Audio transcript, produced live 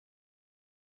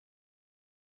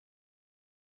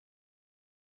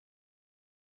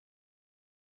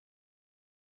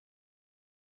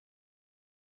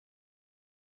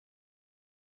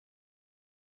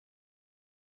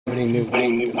Well,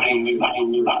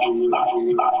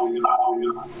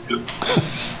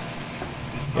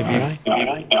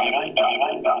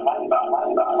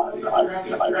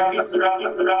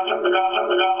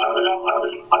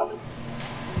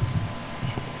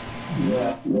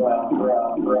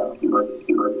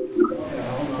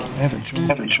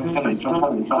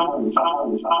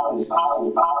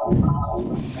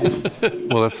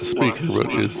 that's the speaker, but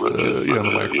it's the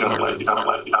microphone.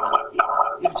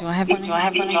 Do I have one?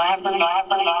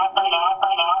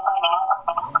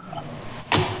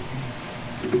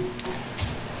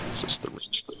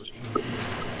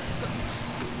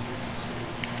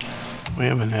 We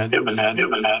haven't had.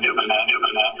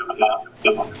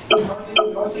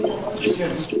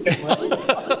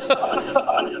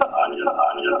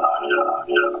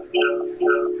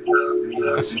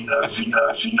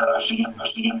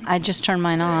 I just turned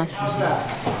mine off.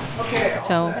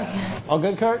 So, All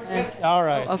good, Kurt? All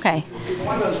right. okay.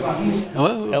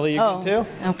 Hello. Ellie, you good too?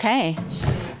 Okay.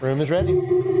 Room is ready.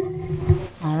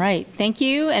 All right. Thank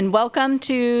you, and welcome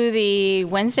to the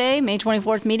Wednesday, May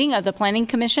 24th meeting of the Planning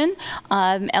Commission.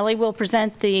 Ellie will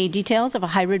present the details of a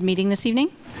hybrid meeting this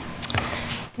evening.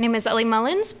 My name is Ellie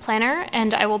Mullins, planner,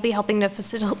 and I will be helping to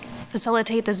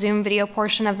facilitate the Zoom video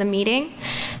portion of the meeting.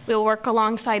 We will work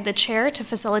alongside the chair to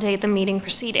facilitate the meeting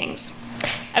proceedings.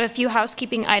 I have a few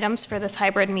housekeeping items for this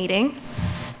hybrid meeting.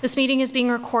 This meeting is being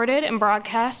recorded and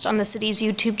broadcast on the city's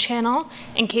YouTube channel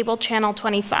and cable channel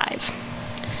 25.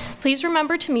 Please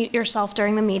remember to mute yourself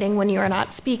during the meeting when you are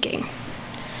not speaking.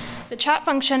 The chat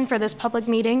function for this public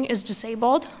meeting is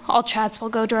disabled. All chats will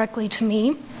go directly to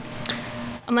me.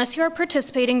 Unless you are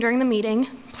participating during the meeting,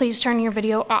 please turn your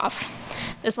video off.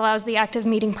 This allows the active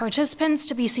meeting participants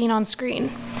to be seen on screen.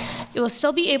 You will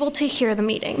still be able to hear the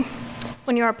meeting.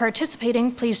 When you are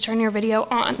participating, please turn your video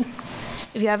on.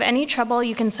 If you have any trouble,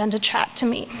 you can send a chat to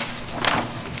me.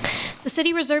 The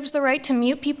city reserves the right to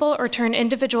mute people or turn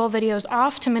individual videos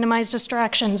off to minimize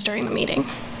distractions during the meeting.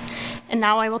 And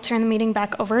now I will turn the meeting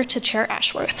back over to Chair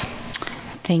Ashworth.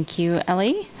 Thank you,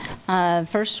 Ellie.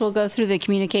 First, we'll go through the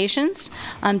communications.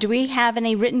 Do we have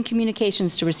any written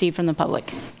communications to receive from the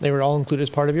public? They were all included as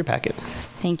part of your packet.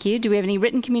 Thank you. Do we have any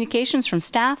written communications from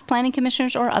staff, planning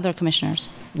commissioners, or other commissioners?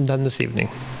 Done this evening.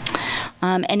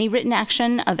 Any written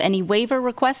action of any waiver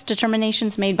request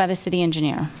determinations made by the city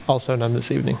engineer? Also done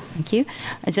this evening. Thank you.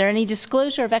 Is there any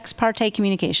disclosure of ex parte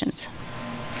communications?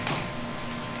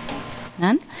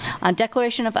 None.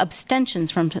 Declaration of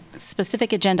abstentions from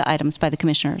specific agenda items by the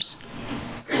commissioners.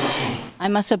 I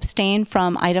must abstain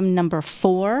from item number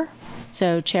 4.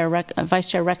 So Vice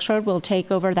Chair Rexroad will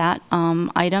take over that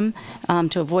item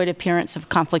to avoid appearance of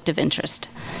conflict of interest.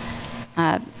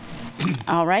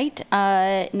 All right.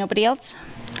 Nobody else?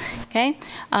 Okay.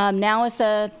 Now is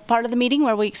the part of the meeting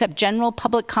where we accept general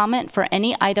public comment for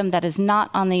any item that is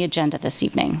not on the agenda this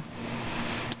evening.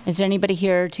 Is there anybody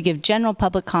here to give general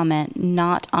public comment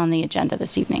not on the agenda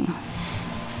this evening?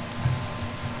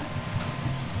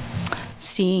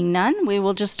 Seeing none, we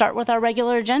will just start with our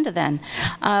regular agenda then.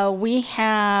 We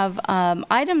have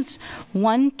items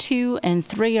 1, 2, and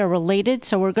 3 are related,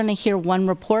 so we're going to hear one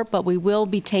report, but we will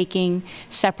be taking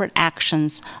separate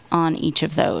actions on each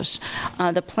of those.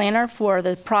 The planner for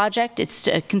the project, it's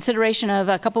a consideration of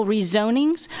a couple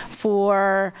rezonings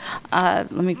for,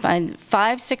 let me find,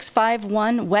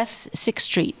 5651 West 6th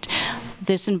Street.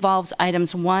 This involves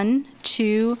items 1,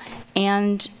 2,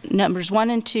 and numbers 1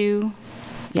 and 2.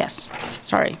 Yes,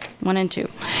 sorry, 1 and 2.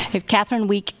 If Catherine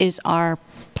Week is our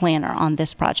planner on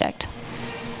this project.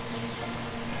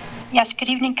 Yes, good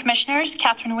evening, Commissioners.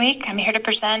 Catherine Week. I'm here to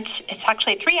present. It's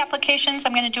actually 3 applications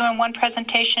I'm going to do in one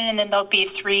presentation, and then there'll be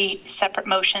 3 separate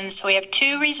motions. So we have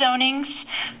 2 rezonings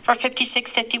for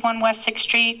 5651 West 6th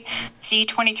Street,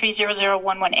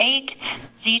 Z2300118,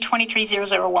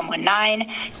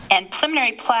 Z2300119, and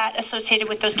preliminary plat associated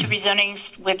with those 2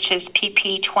 rezonings, which is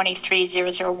PP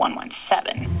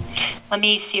 2300117. Let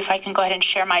me see if I can go ahead and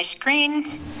share my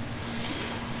screen.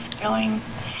 It's going.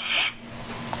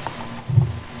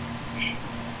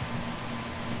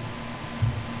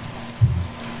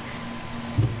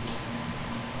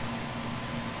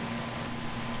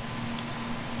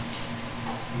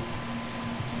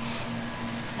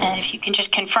 And if you can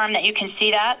just confirm that you can see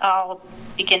that, I'll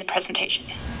begin the presentation.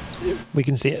 We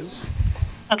can see it.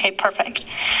 Okay, perfect.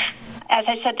 As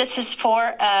I said, this is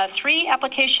for 3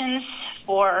 applications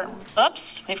for,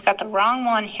 oops, we've got the wrong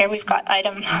one here. We've got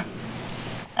item,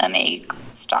 let me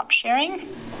stop sharing,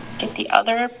 get the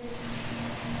other,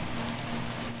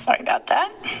 sorry about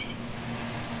that.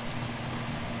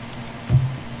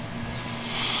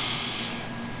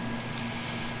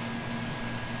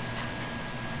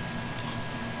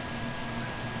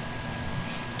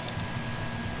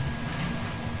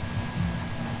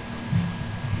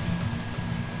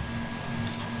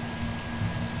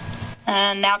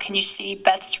 And now can you see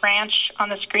Beth's Ranch on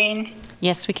the screen?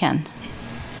 Yes, we can.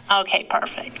 Okay,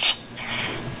 perfect.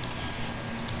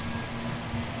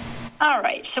 All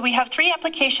right, so we have 3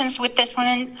 applications with this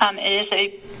one. It is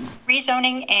a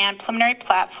rezoning and preliminary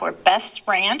plat for Beth's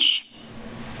Ranch.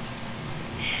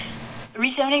 The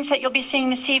rezonings that you'll be seeing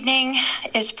this evening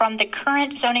is from the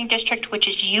current zoning district, which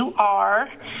is UR.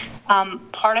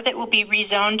 Part of it will be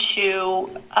rezoned to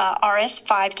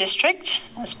RS5 district.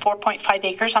 That's 4.5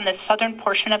 acres on the southern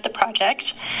portion of the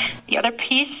project. The other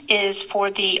piece is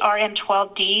for the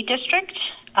RM12D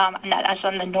district, and that is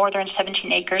on the northern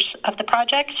 17 acres of the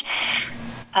project.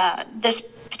 This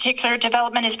particular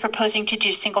development is proposing to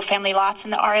do single-family lots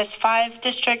in the RS5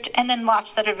 district and then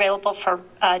lots that are available for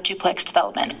duplex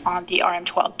development on the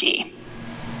RM12D.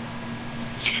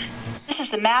 This is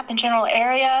the map and general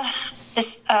area.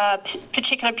 This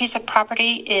particular piece of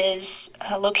property is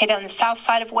located on the south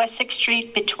side of West 6th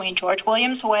Street between George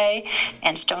Williams Way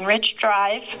and Stone Ridge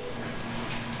Drive.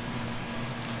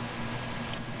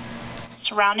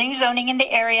 Surrounding zoning in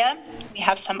the area, we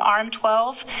have some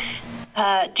RM12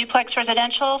 duplex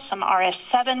residential, some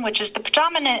RS7, which is the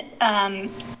predominant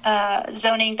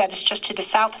zoning that is just to the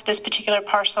south of this particular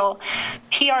parcel,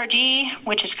 PRD,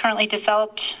 which is currently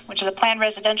developed, which is a planned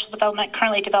residential development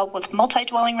currently developed with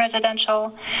multi-dwelling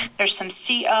residential. There's some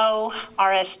CO,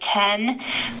 RS10,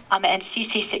 and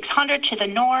CC600 to the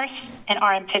north, and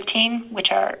RM15,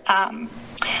 which are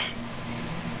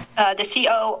the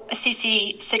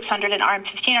CC 600 and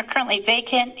RM15 are currently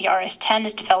vacant. The RS10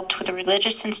 is developed with a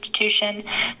religious institution.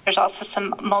 There's also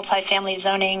some multifamily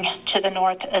zoning to the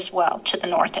north as well, to the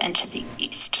north and to the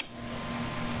east.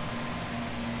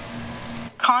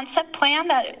 Concept plan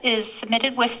that is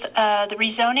submitted with the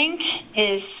rezoning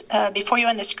is before you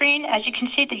on the screen. As you can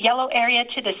see, the yellow area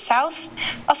to the south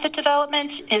of the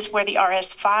development is where the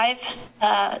RS5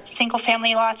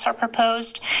 single-family lots are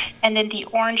proposed, and then the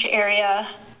orange area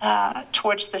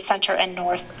towards the center and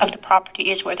north of the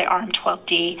property is where the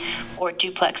RM12D or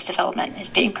duplex development is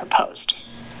being proposed.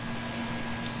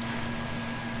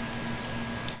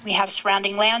 We have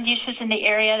surrounding land uses in the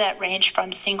area that range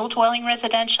from single-dwelling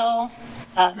residential,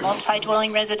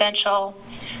 multi-dwelling residential.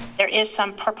 There is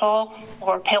some purple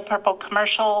or pale purple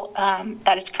commercial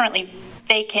that is currently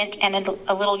vacant and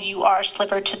a little UR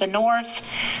sliver to the north.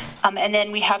 And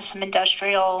then we have some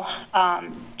industrial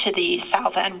to the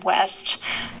south and west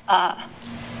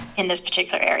in this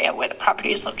particular area where the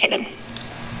property is located.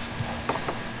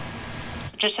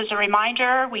 So just as a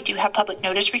reminder, we do have public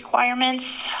notice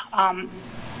requirements.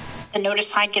 The notice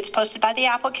sign gets posted by the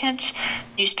applicant,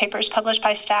 newspaper is published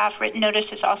by staff, written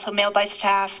notice is also mailed by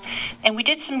staff, and we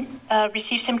did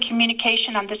receive some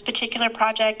communication on this particular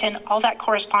project, and all that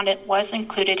correspondence was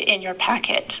included in your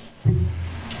packet.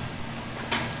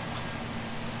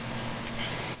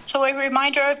 So a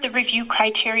reminder of the review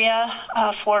criteria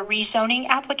for rezoning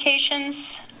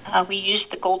applications. We use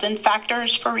the golden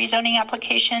factors for rezoning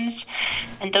applications,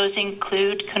 and those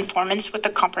include conformance with the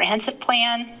comprehensive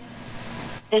plan.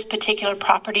 This particular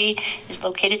property is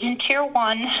located in Tier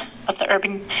 1 of the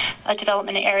urban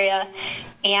development area,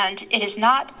 and it is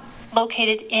not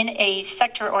located in a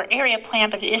sector or area plan,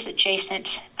 but it is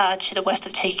adjacent to the west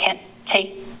of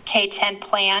K10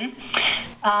 plan.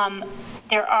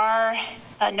 There are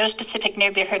no specific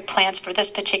neighborhood plans for this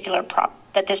particular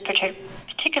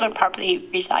particular property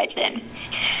resides in.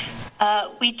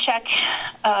 We check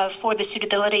for the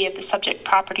suitability of the subject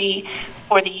property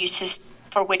for the uses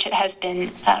for which it has been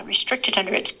restricted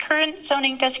under its current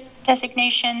zoning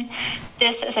designation.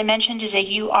 This, as I mentioned, is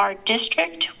a UR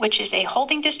district, which is a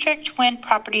holding district when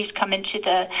properties come into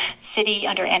the city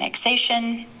under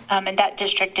annexation. And that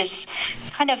district is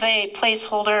kind of a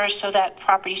placeholder so that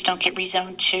properties don't get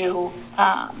rezoned to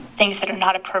things that are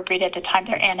not appropriate at the time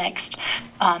they're annexed.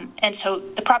 And so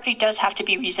the property does have to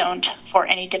be rezoned for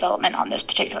any development on this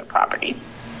particular property.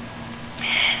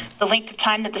 The length of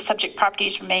time that the subject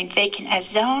properties remain vacant as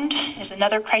zoned is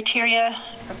another criteria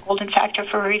or golden factor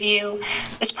for review.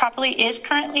 This property is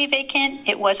currently vacant.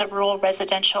 It was a rural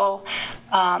residential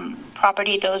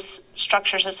property. Those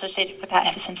structures associated with that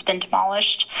have since been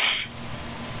demolished.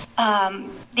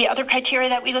 The other criteria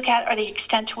that we look at are the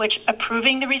extent to which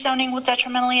approving the rezoning will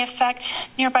detrimentally affect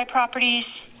nearby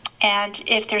properties, and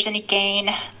if there's any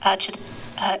gain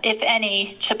if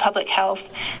any, to public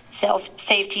health,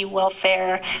 safety,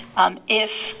 welfare,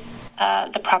 if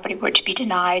the property were to be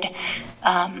denied.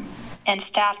 And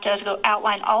staff does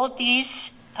outline all of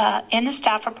these in the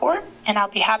staff report, and I'll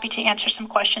be happy to answer some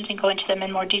questions and go into them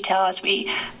in more detail as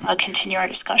we continue our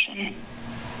discussion,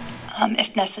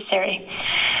 if necessary.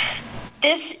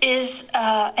 This is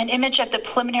an image of the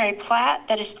preliminary plat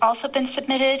that has also been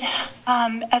submitted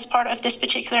as part of this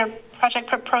particular project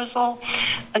proposal.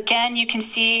 Again, you can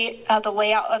see the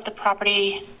layout of the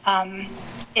property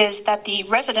is that the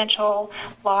residential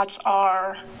lots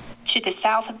are to the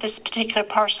south of this particular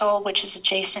parcel, which is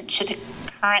adjacent to the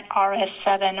current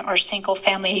RS7 or single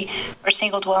family or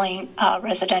single dwelling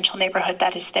residential neighborhood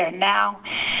that is there now.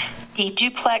 The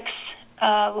duplex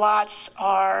lots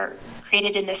are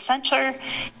created in the center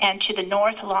and to the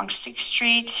north along 6th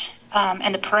Street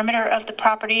and the perimeter of the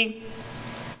property.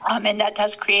 And that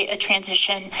does create a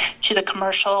transition to the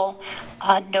commercial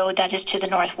node that is to the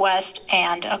northwest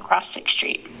and across 6th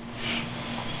Street.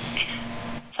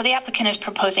 So the applicant is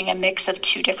proposing a mix of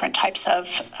two different types of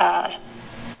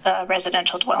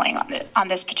residential dwelling on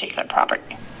this particular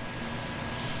property.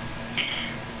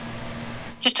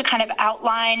 Just to kind of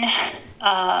outline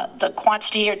the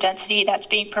quantity or density that's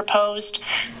being proposed,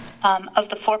 of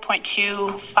the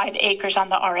 4.25 acres on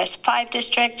the RS5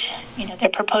 district, they're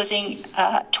proposing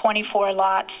 24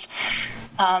 lots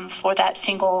for that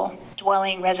single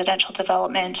dwelling residential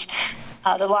development.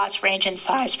 The lots range in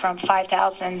size from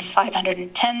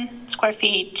 5,510 square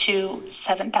feet to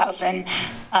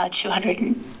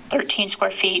 7,213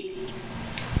 square feet.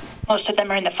 Most of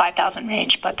them are in the 5,000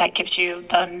 range, but that gives you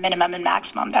the minimum and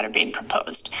maximum that are being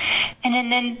proposed.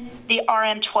 And then the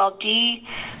RM12D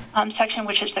section,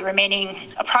 which is the remaining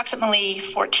approximately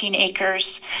 14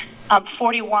 acres,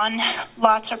 41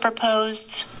 lots are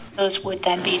proposed. Those would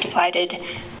then be divided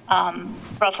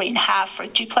roughly in half for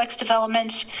duplex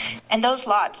development. And those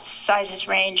lot sizes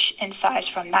range in size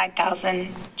from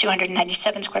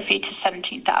 9,297 square feet to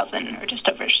 17,000, or just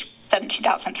over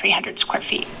 17,300 square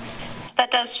feet. So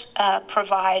that does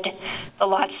provide the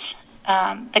lots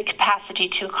the capacity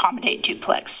to accommodate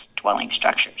duplex dwelling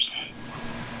structures.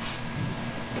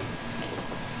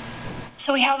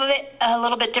 So we have a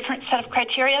little bit different set of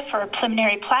criteria for a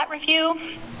preliminary plat review.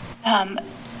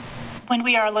 When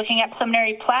we are looking at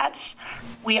preliminary plats,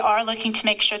 we are looking to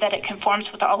make sure that it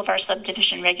conforms with all of our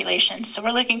subdivision regulations. So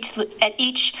we're looking to look at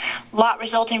each lot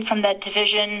resulting from the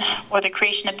division or the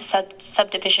creation of the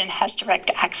subdivision has direct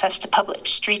access to public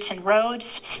streets and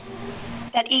roads.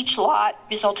 That each lot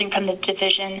resulting from the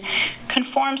division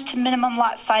conforms to minimum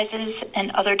lot sizes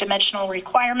and other dimensional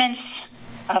requirements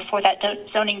for that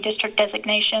zoning district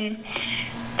designation.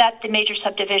 That the major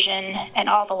subdivision and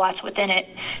all the lots within it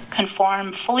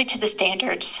conform fully to the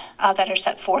standards that are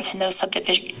set forth in those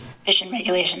subdivision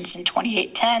regulations in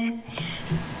 2810.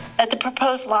 That the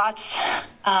proposed lots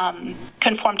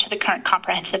conform to the current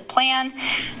comprehensive plan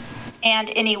and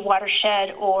any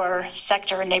watershed or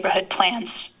sector and neighborhood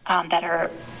plans that are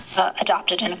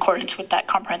adopted in accordance with that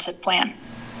comprehensive plan.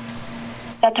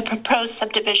 That the proposed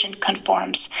subdivision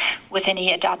conforms with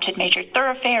any adopted major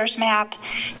thoroughfares map,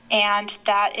 and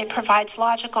that it provides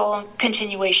logical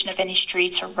continuation of any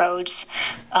streets or roads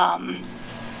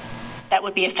that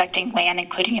would be affecting land,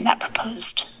 including in that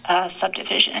proposed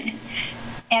subdivision.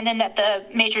 And then that the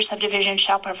major subdivision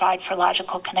shall provide for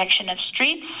logical connection of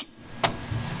streets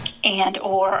and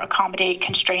or accommodate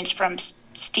constraints from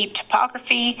steep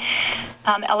topography,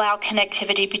 allow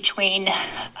connectivity between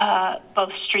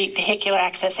both street vehicular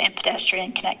access and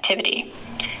pedestrian connectivity.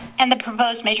 And the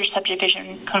proposed major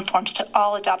subdivision conforms to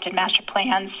all adopted master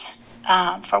plans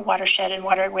for watershed and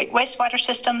wastewater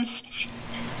systems,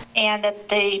 and that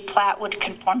the plat would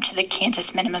conform to the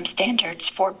Kansas minimum standards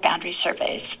for boundary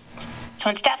surveys. So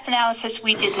in staff's analysis,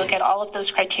 we did look at all of those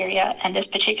criteria, and this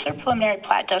particular preliminary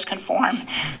plat does conform,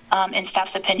 in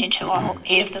staff's opinion, to all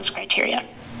 8 of those criteria.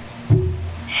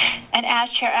 And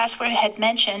as Chair Ashworth had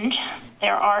mentioned,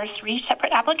 there are 3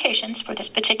 separate applications for this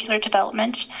particular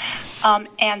development,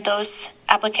 and those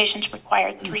applications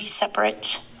require 3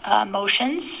 separate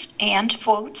motions and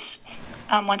votes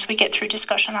once we get through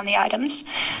discussion on the items.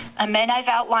 And I've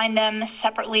outlined them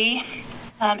separately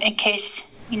in case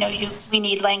we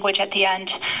need language at the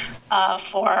end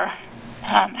for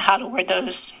how to word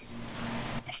those.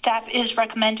 Staff is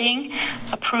recommending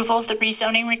approval of the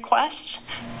rezoning request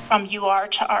from UR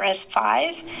to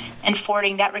RS5 and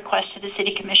forwarding that request to the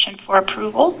City Commission for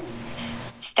approval.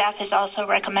 Staff is also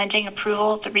recommending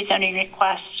approval of the rezoning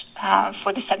request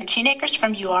for the 17 acres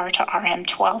from UR to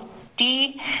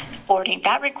RM12D, forwarding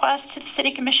that request to the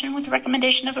City Commission with a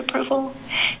recommendation of approval.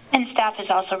 And staff is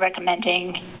also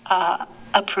recommending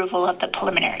approval of the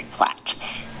preliminary plat.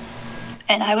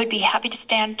 And I would be happy to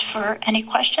stand for any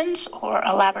questions or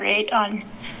elaborate on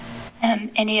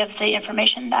any of the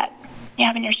information that you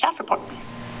have in your staff report.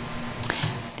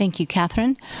 Thank you,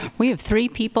 Catherine. We have 3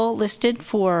 people listed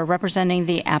for representing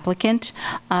the applicant.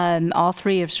 All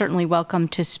 3 are certainly welcome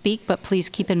to speak, but please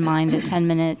keep in mind the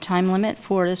 10-minute time limit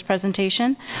for this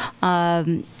presentation.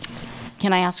 Can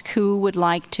I ask who would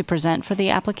like to present for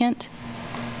the applicant?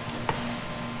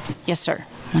 Yes, sir.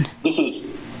 This is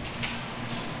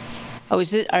Oh,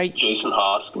 is it? Are you, Jason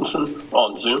Hoskinson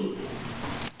on Zoom.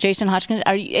 Jason Hodgkins?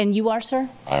 Are you? And you are, sir?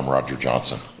 I'm Roger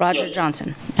Johnson. Roger Yes.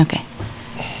 Johnson. Okay.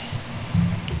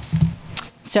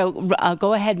 So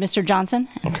go ahead, Mr. Johnson.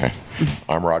 Okay.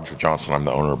 I'm Roger Johnson. I'm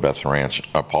the owner of Beth Ranch.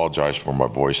 I apologize for my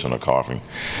voice and the coughing.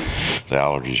 The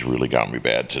allergies really got me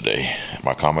bad today.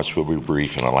 My comments will be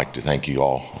brief, and I'd like to thank you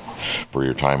all for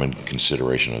your time and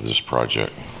consideration of this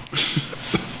project.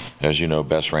 As you know,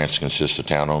 Beth Ranch consists of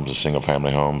townhomes and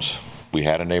single-family homes. We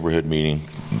had a neighborhood meeting.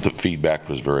 The feedback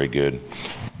was very good.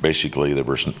 Basically, there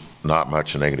was not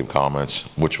much negative comments,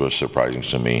 which was surprising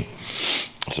to me.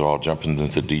 So I'll jump into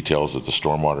the details of the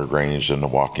stormwater drainage and the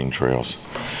walking trails.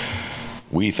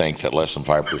 We think that less than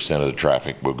 5% of the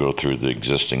traffic will go through the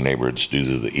existing neighborhoods due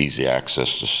to the easy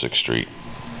access to 6th Street.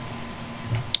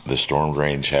 The storm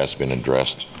drainage has been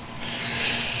addressed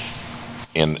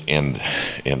in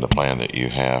the plan that you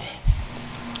have.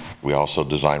 We also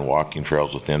designed walking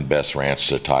trails within Best Ranch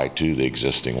to tie to the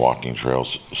existing walking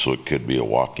trails, so it could be a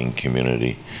walking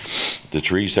community. The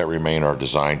trees that remain are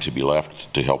designed to be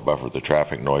left to help buffer the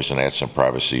traffic noise and add some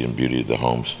privacy and beauty to the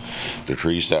homes. The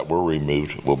trees that were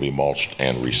removed will be mulched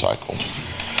and recycled.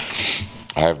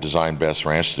 I have designed Best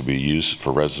Ranch to be used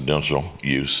for residential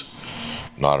use,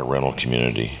 not a rental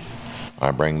community.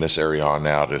 I bring this area on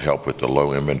now to help with the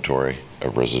low inventory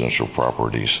of residential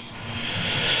properties.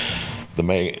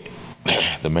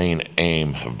 The main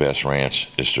aim of Best Ranch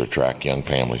is to attract young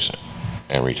families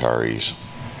and retirees.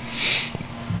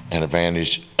 An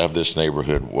advantage of this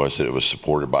neighborhood was that it was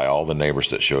supported by all the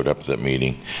neighbors that showed up at that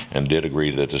meeting and did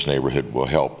agree that this neighborhood will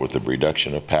help with the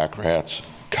reduction of pack rats,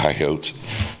 coyotes,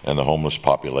 and the homeless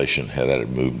population that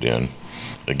had moved in.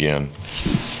 Again,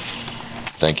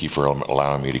 thank you for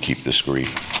allowing me to keep this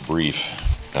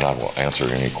brief, and I will answer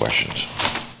any questions.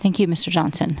 Thank you, Mr.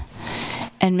 Johnson.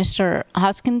 And Mr.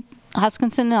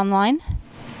 Hoskinson online?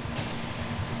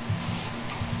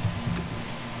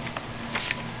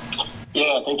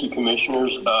 Yeah, thank you,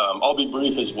 commissioners. I'll be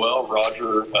brief as well.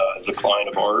 Roger is a client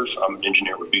of ours. I'm an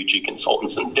engineer with BG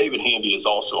Consultants, and David Hamby is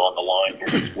also on the line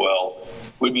here as well.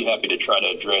 We'd be happy to try to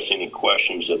address any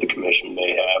questions that the commission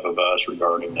may have of us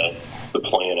regarding the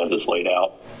plan as it's laid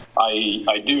out.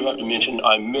 I do have to mention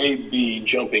I may be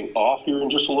jumping off here in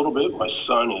just a little bit. My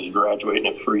son is graduating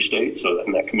at Free State, so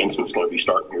that commencement is going to be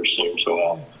starting here soon.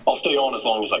 So I'll stay on as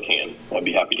long as I can. I'd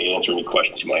be happy to answer any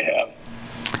questions you might have.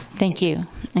 Thank you,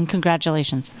 and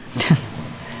congratulations.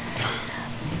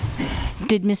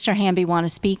 Did Mr. Hamby want to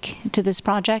speak to this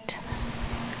project?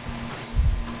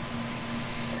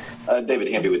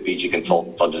 David Hamby with BG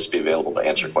Consultants. I'll just be available to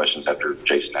answer questions after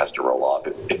Jason has to roll off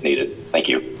if needed. Thank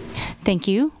you. Thank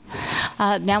you.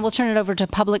 Now we'll turn it over to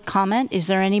public comment. Is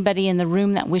there anybody in the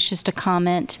room that wishes to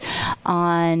comment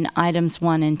on items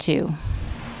 1 and 2?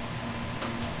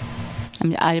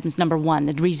 Items number 1,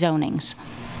 the rezonings.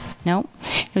 No?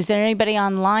 Is there anybody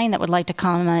online that would like to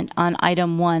comment on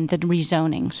item 1, the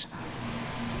rezonings?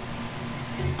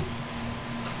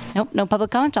 Nope, no public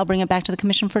comment. I'll bring it back to the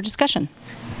commission for discussion.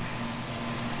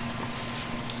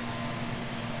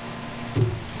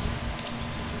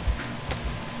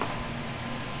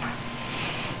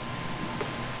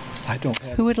 I don't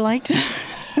have. Who would like to?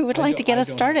 Who would like to get us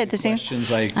started? The same Questions.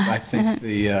 I think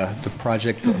the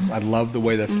project. I love the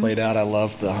way that's laid out. I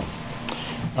love the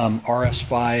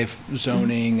RS5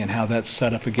 zoning and how that's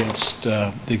set up against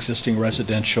the existing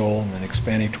residential and then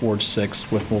expanding towards 6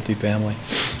 with multifamily.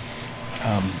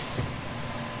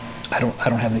 I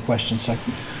don't have any questions. I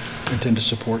intend to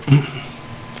support.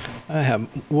 I have.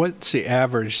 What's the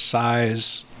average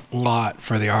size lot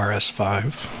for the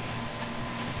RS5?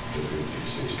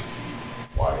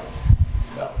 Wide,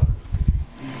 about 100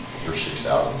 feet, or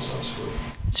 6,000 some square.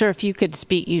 Sir, if you could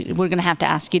speak, we're going to have to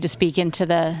ask you to speak into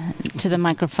the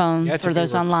microphone You have to for be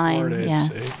those online. recorded,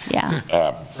 Yes, see. yeah.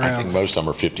 I think most of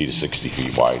them are 50 to 60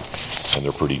 feet wide, and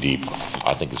they're pretty deep.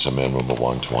 I think it's a minimum of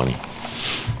 120.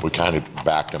 We kind of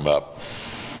backed them up,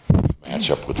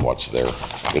 match up with what's there.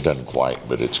 It doesn't quite,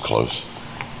 but it's close.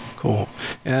 Cool.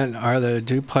 And are the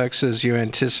duplexes you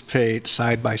anticipate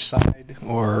side by side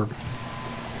or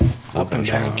We're up going and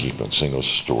to try down? and keep it single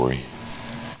story.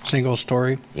 Single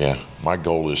story? Yeah, my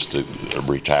goal is to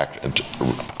attract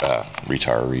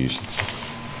retirees,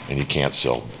 and you can't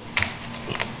sell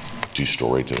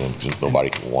 2-story to them because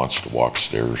nobody wants to walk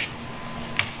stairs.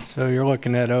 So you're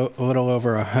looking at a little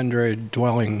over 100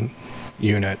 dwelling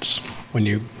units when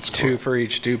you, two for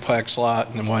each duplex lot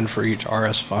and one for each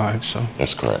RS5, so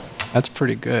That's correct. that's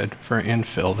pretty good for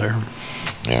infill there.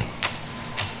 Yeah.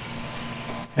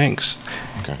 Thanks.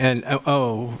 Okay. And,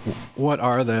 what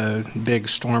are the big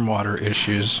stormwater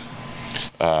issues?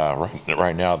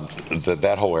 Right now,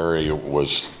 that whole area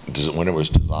was, when it was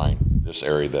designed, this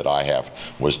area that I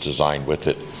have was designed with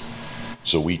it.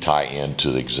 So we tie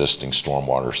into the existing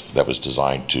stormwater that was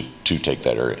designed to take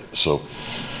that area. So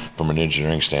from an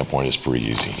engineering standpoint, it's pretty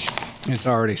easy. It's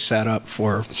already set up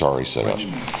for, It's already set up.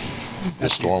 The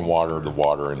stormwater, the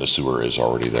water, and the sewer is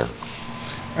already there.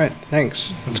 all right,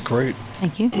 thanks. That's great.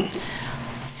 Thank you.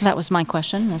 That was my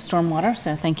question, the stormwater,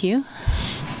 so thank you.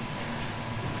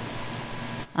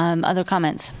 Other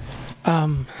comments?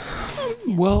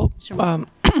 Well,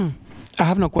 I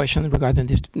have no question regarding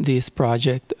this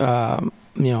project.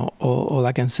 All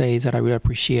I can say is that I really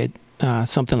appreciate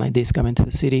something like this coming to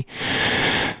the city.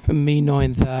 Me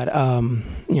knowing that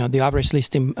the average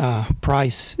listing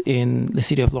price in the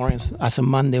city of Lawrence as of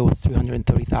Monday was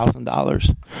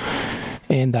 $330,000,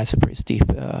 and that's a pretty steep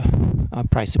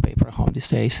price to pay for a home these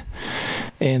days.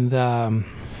 And the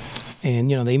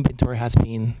inventory has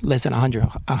been less than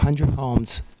 100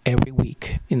 homes every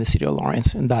week in the city of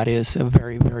Lawrence, and that is a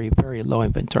very, very, very low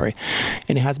inventory,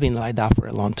 and it has been like that for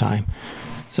a long time.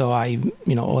 So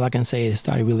all I can say is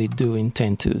that I really do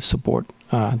intend to support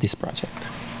this project.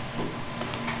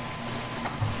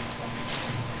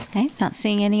 Okay, not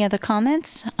seeing any other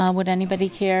comments. Would anybody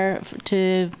care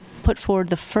to put forward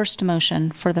the first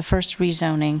motion for the first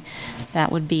rezoning?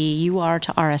 That would be UR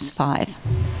to RS5.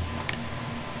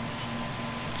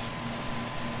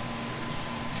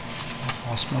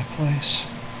 Lost my place.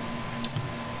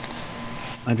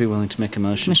 I'd be willing to make a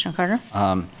motion. Commissioner Carter?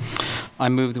 I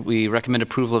move that we recommend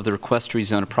approval of the request to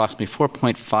rezone approximately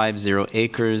 4.50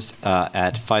 acres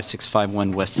at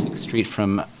 5651 West 6th Street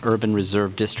from Urban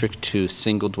Reserve District to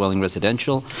single dwelling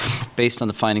residential, based on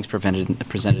the findings presented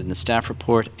in the staff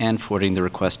report, and forwarding the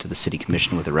request to the City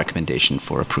Commission with a recommendation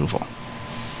for approval.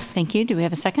 Thank you. Do we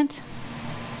have a second?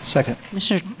 Second.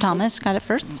 Commissioner Thomas got it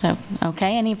first. So,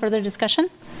 okay. Any further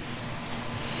discussion?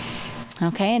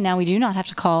 Okay, and now we do not have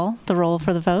to call the roll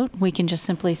for the vote. We can just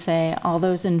simply say, all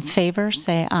those in favor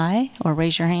say aye, or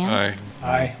raise your hand.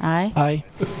 Aye. Aye. Aye.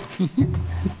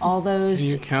 All Can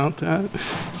those, you count that?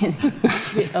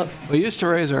 oh, We used to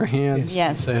raise our hands.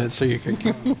 Yes. So you could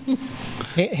count.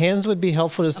 Hands would be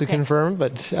helpful just to Okay. confirm,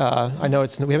 but I know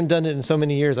we haven't done it in so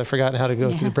many years. I've forgotten how to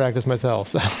go through the practice myself.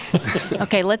 So.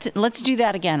 okay, let's do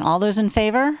that again. All those in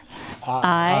favor?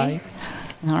 Aye.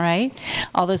 All right.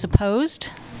 All those opposed?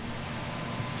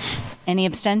 Any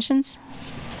abstentions?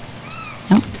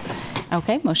 No.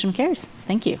 Okay, motion carries.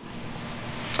 Thank you.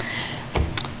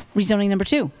 Rezoning number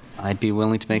 2. I'd be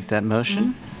willing to make that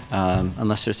motion,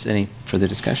 unless there's any further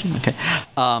discussion. Okay.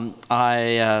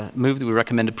 I move that we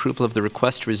recommend approval of the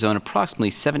request to rezone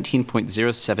approximately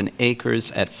 17.07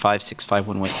 acres at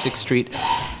 5651 West 6th Street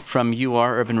from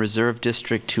UR Urban Reserve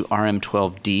District to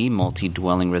RM12D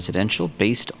multi-dwelling residential,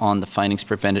 based on the findings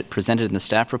presented in the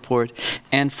staff report,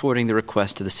 and forwarding the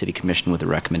request to the City Commission with a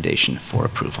recommendation for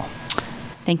approval.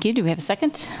 Thank you. Do we have a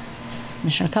second?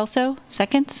 Commissioner Kelso,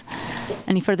 seconds.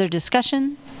 Any further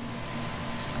discussion?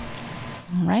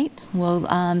 All right, we'll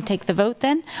take the vote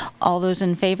then. All those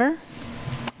in favor?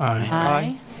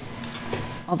 Aye.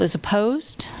 All those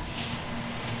opposed?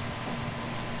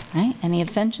 All right, any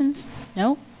abstentions?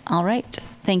 No? All right,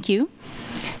 thank you.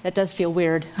 That does feel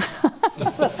weird.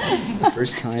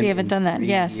 First time We haven't in done that, 3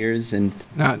 yes. years and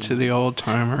Not to the old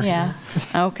timer. Yeah,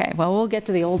 okay, well, we'll get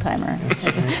to the old timer.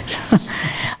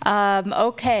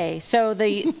 Okay, so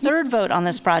the third vote on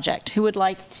this project, who would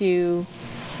like to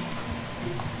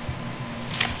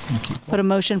put a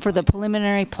motion for the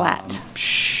preliminary plat?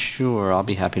 Sure, I'll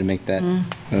be happy to make that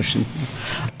motion.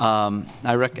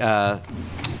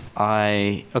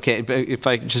 Okay, but if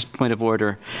I just point of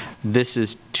order, this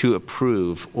is to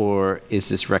approve, or is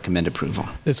this recommend approval?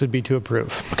 This would be to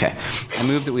approve. Okay. I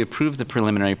move that we approve the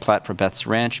preliminary plat for Beth's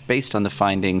Ranch based on the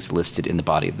findings listed in the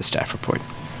body of the staff report.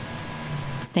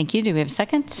 Thank you. Do we have a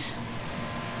second?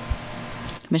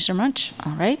 Commissioner Munch,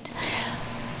 all right.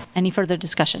 Any further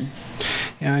discussion?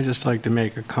 Yeah, I'd just like to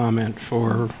make a comment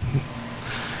for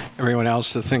everyone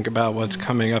else to think about what's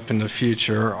coming up in the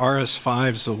future.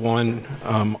 RS5 is the one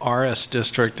RS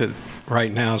district that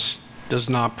right now does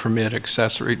not permit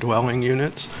accessory dwelling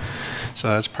units. So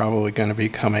that's probably going to be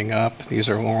coming up. These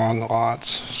are long lots.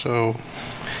 So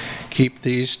keep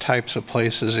these types of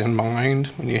places in mind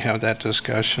when you have that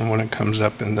discussion when it comes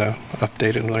up in the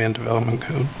updated land development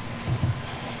code.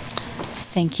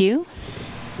 Thank you.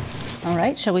 All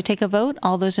right, shall we take a vote?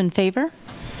 All those in favor?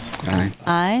 Aye.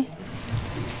 Aye.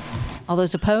 All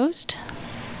those opposed?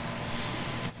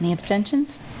 Any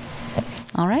abstentions?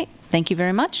 All right, thank you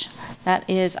very much. That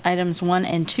is items 1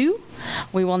 and 2.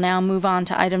 We will now move on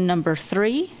to item number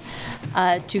 3,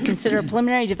 to consider a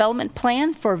preliminary development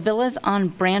plan for Villas on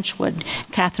Branchwood.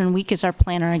 Catherine Week is our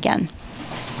planner again.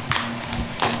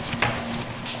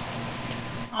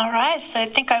 All right, so I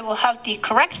think I will have the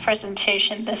correct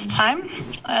presentation this time.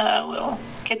 We'll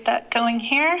get that going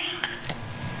here.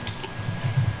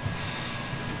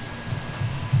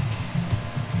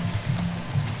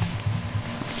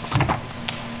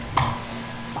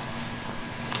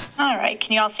 All right,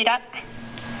 can you all see that?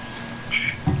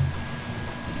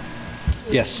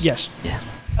 Yes. Yes. Yeah.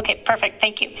 Okay, perfect,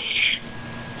 thank you.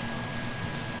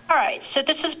 All right, so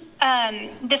this is,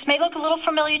 this may look a little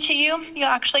familiar to you. You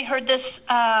actually heard this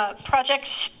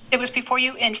project, it was before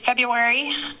you in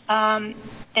February.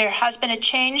 There has been a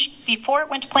change. Before it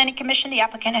went to Planning Commission, the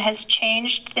applicant has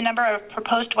changed the number of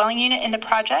proposed dwelling unit in the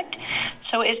project.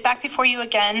 So it is back before you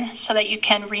again so that you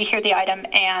can rehear the item,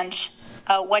 and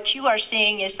what you are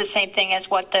seeing is the same thing as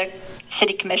what the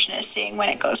City Commission is seeing when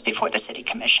it goes before the City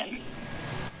Commission.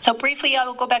 So briefly, I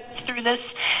will go back through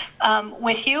this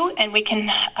with you, and we can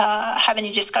have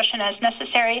any discussion as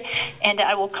necessary, and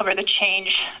I will cover the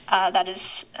change that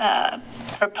is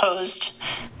proposed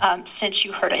since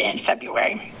you heard it in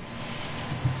February.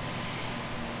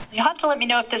 You'll have to let me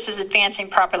know if this is advancing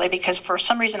properly, because for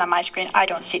some reason on my screen, I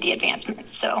don't see the advancement,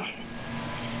 so.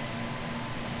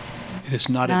 It is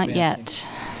not Not advancing.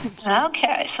 yet.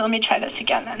 Okay, so let me try this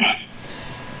again then.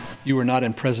 You were not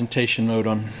in presentation mode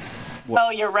on. Oh,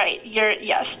 you're right.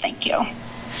 Yes, thank you.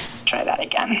 Let's try that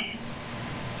again.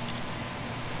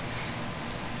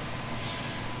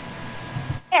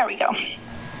 There we go.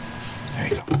 There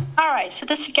you go. All right, so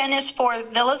this again is for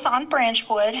Villas on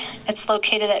Branchwood. It's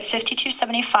located at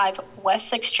 5275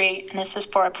 West 6th Street, and this is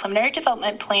for a preliminary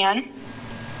development plan.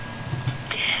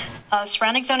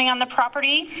 Surrounding zoning on the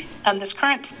property, this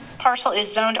current parcel is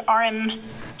zoned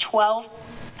RM12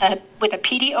 with a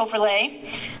PD overlay,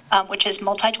 which is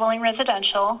multi-dwelling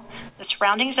residential. The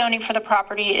surrounding zoning for the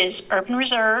property is urban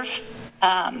reserve,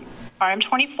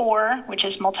 RM24, which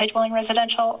is multi-dwelling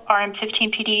residential,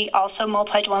 RM15 PD, also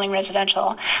multi-dwelling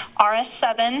residential,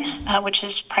 RS7, which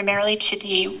is primarily to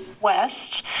the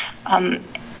west, and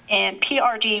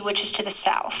PRD, which is to the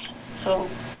south. So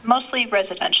mostly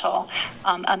residential,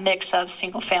 a mix of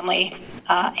single-family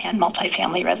and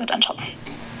multifamily residential.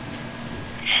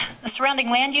 The surrounding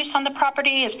land use on the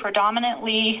property is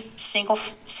predominantly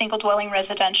single-dwelling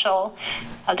residential.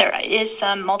 There is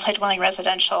some multi-dwelling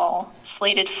residential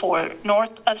slated for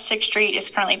north of 6th Street, is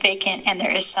currently vacant, and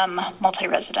there is some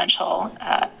multi-residential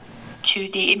to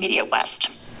the immediate west,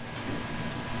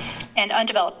 and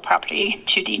undeveloped property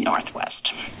to the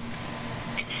northwest.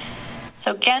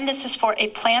 So again, this is for a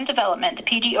planned development. The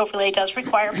PD overlay does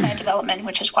require planned development,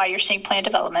 which is why you're seeing planned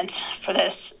development for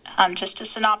this. Just a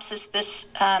synopsis, this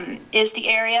is the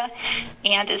area,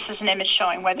 and this is an image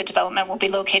showing where the development will be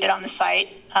located on the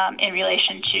site in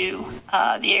relation to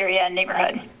the area and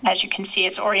neighborhood. As you can see,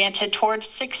 it's oriented towards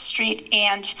 6th Street,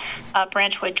 and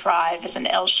Branchwood Drive is an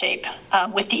L shape,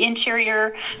 with the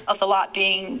interior of the lot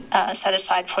being set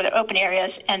aside for the open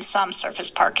areas and some surface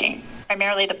parking.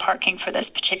 Primarily, the parking for this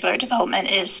particular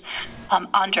development is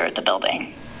under the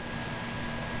building.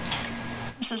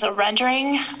 This is a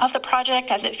rendering of the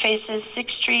project as it faces 6th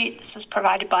Street. This is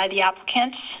provided by the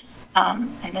applicant,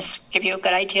 and this will give you a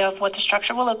good idea of what the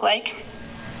structure will look like.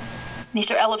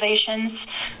 These are elevations,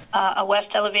 a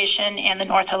west elevation and the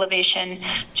north elevation,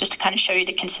 just to kind of show you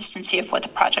the consistency of what the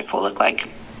project will look like.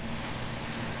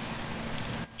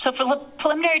 So for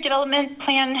preliminary development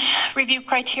plan review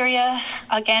criteria,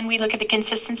 again, we look at the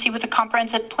consistency with the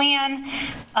comprehensive plan,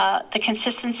 the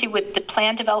consistency with the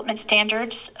plan development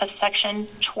standards of section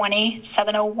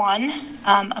 20701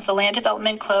 of the Land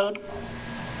Development Code,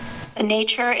 the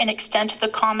nature and extent of the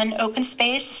common open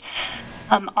space.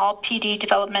 All PD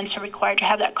developments are required to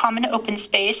have that common open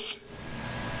space.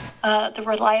 The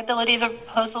reliability of the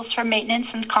proposals for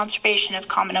maintenance and conservation of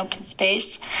common open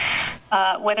space,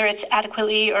 whether it's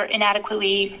adequately or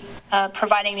inadequately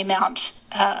providing the amount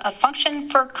of function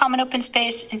for common open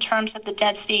space in terms of the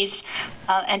densities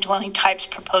and dwelling types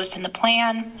proposed in the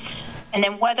plan, and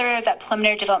then whether that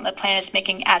preliminary development plan is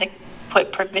making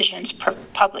adequate provisions for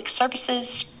public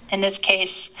services. In this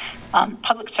case,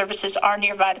 public services are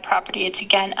nearby the property. It's,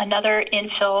 again, another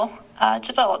infill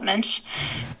development,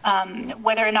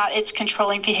 whether or not it's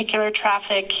controlling vehicular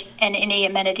traffic and any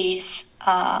amenities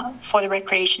for the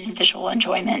recreation and visual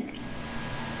enjoyment.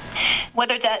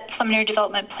 whether that preliminary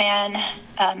development plan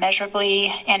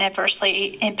measurably and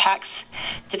adversely impacts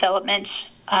development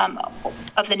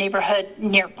of the neighborhood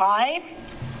nearby,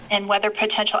 and whether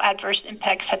potential adverse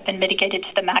impacts have been mitigated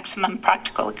to the maximum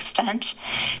practical extent,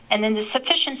 and then the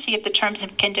sufficiency of the terms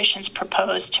and conditions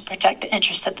proposed to protect the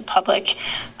interests of the public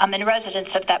and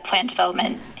residents of that planned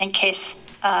development in case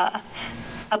a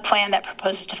plan that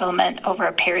proposes development over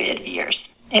a period of years,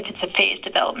 if it's a phased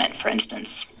development, for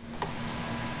instance.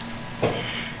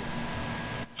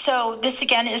 So this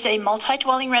again is a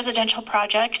multi-dwelling residential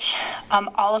project.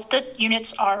 All of the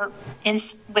units are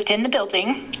within the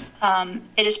building.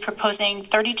 It is proposing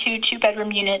 32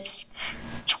 two-bedroom units,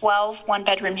 12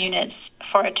 one-bedroom units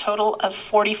for a total of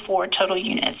 44 total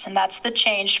units. And that's the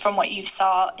change from what you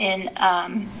saw in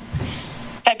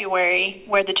February,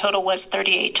 where the total was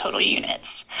 38 total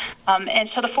units. And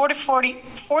so the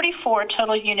 44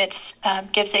 total units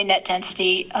gives a net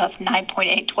density of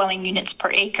 9.8 dwelling units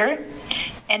per acre.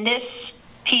 And this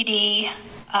PD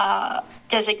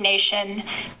designation,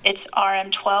 it's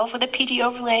RM12 with a PD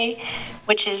overlay,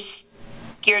 which is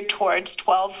geared towards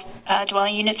 12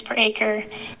 dwelling units per acre.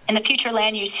 And the future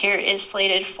land use here is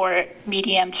slated for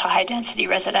medium to high density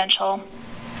residential.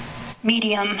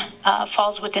 Medium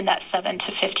falls within that 7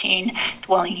 to 15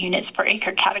 dwelling units per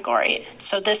acre category.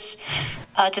 So this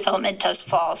development does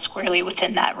fall squarely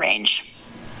within that range.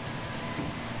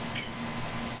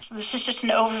 So this is just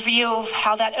an overview of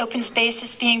how that open space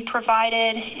is being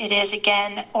provided. It is,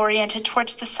 again, oriented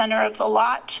towards the center of the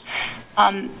lot.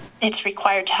 It's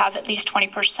required to have at least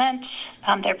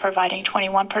 20%. They're providing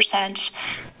 21%.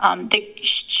 The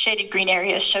shaded green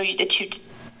areas show you the two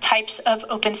types of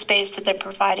open space that they're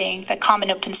providing, the common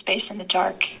open space in the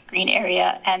dark green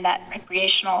area and that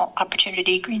recreational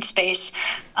opportunity green space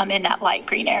in that light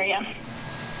green area.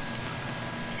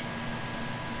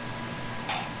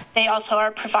 They also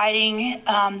are providing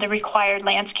the required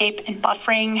landscape and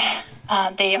buffering.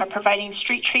 They are providing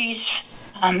street trees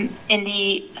in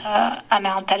the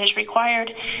amount that is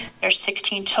required. There's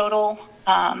 16 total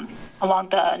along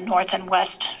the north and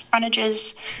west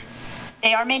frontages.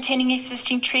 They are maintaining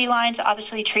existing tree lines.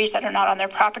 Obviously, trees that are not on their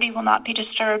property will not be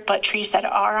disturbed, but trees that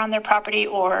are on their property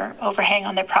or overhang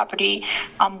on their property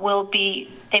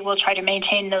they will try to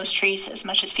maintain those trees as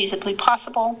much as feasibly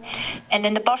possible. And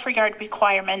then the buffer yard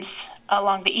requirements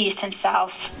along the east and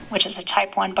south, which is a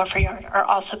type 1 buffer yard, are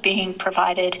also being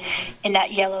provided in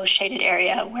that yellow shaded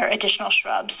area where additional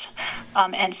shrubs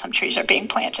and some trees are being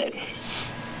planted.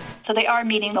 So they are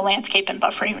meeting the landscape and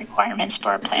buffering requirements for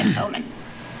our planned development.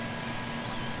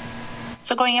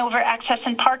 So going over access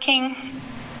and parking,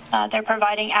 they're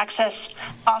providing access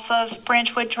off of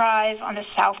Branchwood Drive on the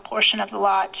south portion of the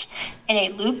lot in a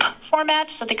loop format.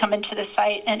 So they come into the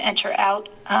site and enter out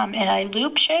in a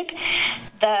loop shape.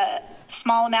 The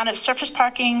small amount of surface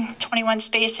parking, 21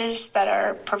 spaces that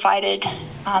are provided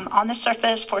on the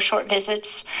surface for short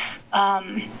visits.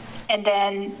 And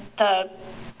then the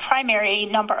primary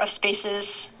number of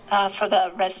spaces for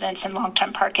the residents and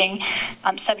long-term parking,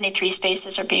 73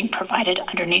 spaces are being provided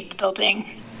underneath the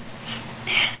building.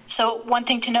 So one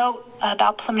thing to note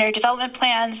about preliminary development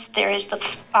plans, there is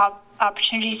the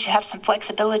opportunity to have some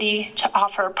flexibility to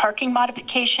offer parking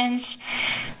modifications.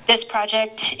 This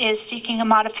project is seeking a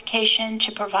modification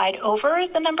to provide over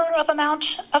the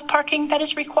amount of parking that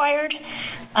is required.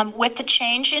 With the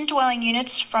change in dwelling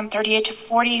units from 38 to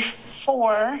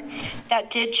 44, that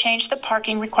did change the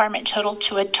parking requirement total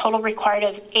to a total required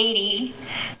of 80,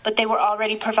 but they were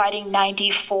already providing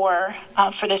 94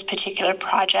 for this particular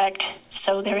project.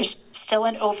 So there is still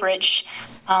an overage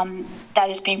that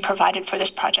is being provided for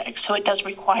this project. So it does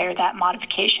require that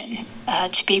modification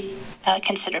to be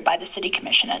considered by the City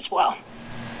Commission as well.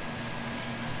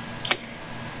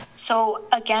 So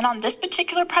again, on this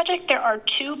particular project, there are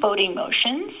two voting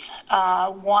motions.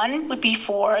 One would be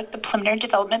for the preliminary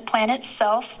development plan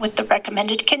itself with the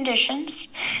recommended conditions.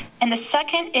 And the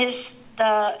second is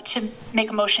to make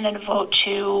a motion and a vote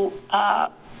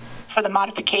for the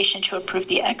modification to approve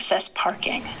the excess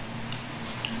parking.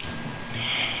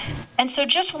 And so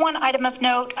just one item of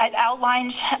note, I've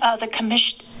outlined the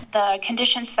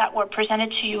conditions that were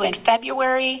presented to you in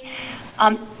February.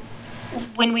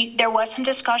 There was some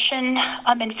discussion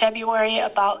in February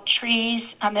about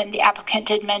trees, and the applicant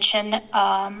did mention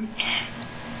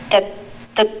that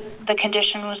the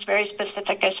condition was very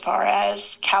specific as far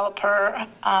as caliper,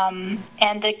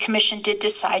 and the commission did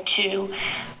decide to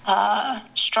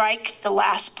strike the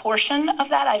last portion of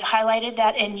that. I've highlighted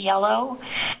that in yellow.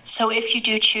 So if you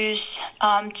do choose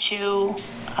to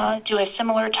do a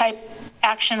similar type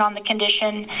action on the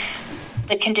condition,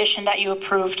 the condition that you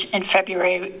approved in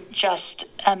February just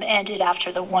ended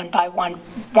after the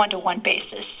one-to-one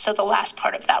basis. So the last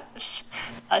part of that was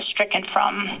stricken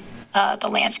from the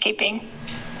landscaping.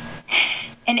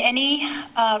 In any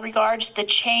regards, the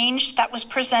change that was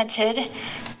presented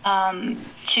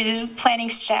to planning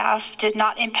staff did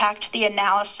not impact the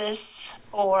analysis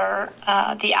or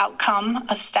the outcome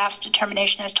of staff's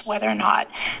determination as to whether or not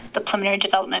the preliminary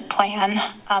development plan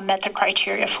met the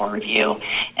criteria for review.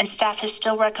 And staff is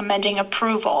still recommending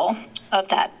approval of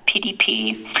that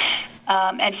PDP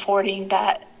and forwarding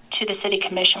that to the City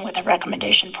Commission with a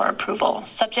recommendation for approval,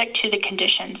 subject to the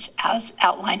conditions as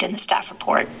outlined in the staff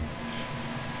report.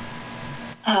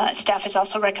 Staff is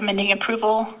also recommending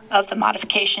approval of the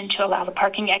modification to allow the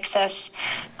parking excess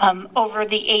over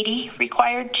the 80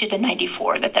 required to the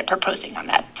 94 that they're proposing on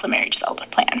that preliminary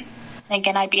development plan. And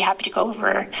again, I'd be happy to go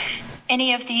over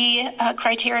any of the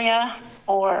criteria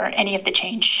or any of the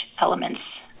change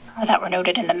elements that were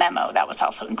noted in the memo that was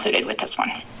also included with this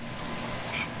one.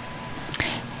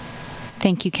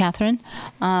 Thank you, Catherine.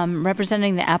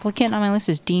 Representing the applicant on my list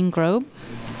is Dean Grobe.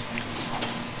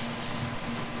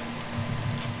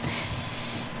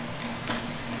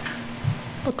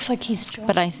 Looks like he's joined.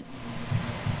 But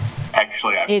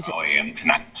Actually, I probably am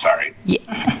tonight. Sorry.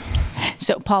 Yeah.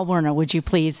 So, Paul Werner, would you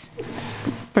please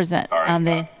present on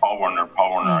the... Paul Werner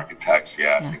Architects.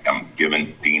 Yeah, I think I'm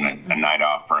giving Dean a night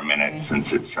off for a minute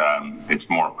since it's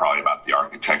more probably about the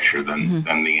architecture than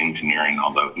the engineering,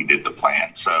 although he did the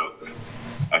plan. So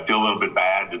I feel a little bit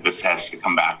bad that this has to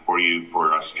come back for you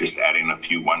for us just adding a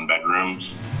few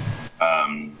one-bedrooms.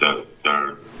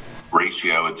 The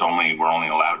ratio, we're only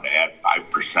allowed to add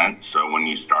 5%. So when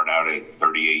you start out at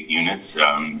 38 units,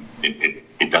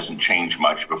 it doesn't change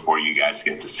much before you guys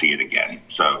get to see it again.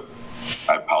 So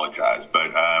I apologize,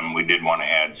 but we did want to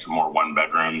add some more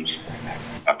one-bedrooms.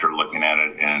 After looking at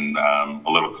it and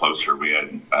a little closer, we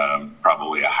had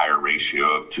probably a higher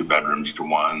ratio of 2 bedrooms to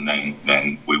 1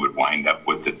 than we would wind up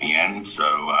with at the end.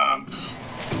 So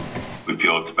we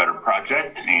feel it's a better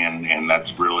project, and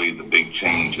that's really the big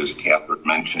change, as Catherine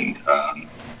mentioned.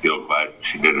 Feel glad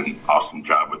she did an awesome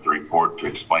job with the report to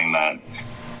explain that.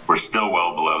 We're still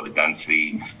well below the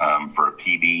density for a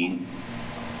PD.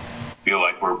 Feel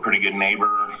like we're a pretty good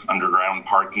neighbor. Underground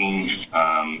parking.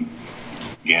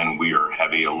 Again, we are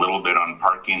heavy a little bit on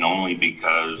parking only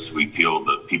because we feel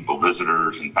that people,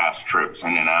 visitors and fast trips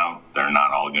in and out, they're not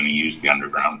all going to use the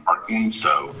underground parking.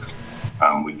 So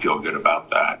we feel good about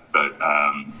that. But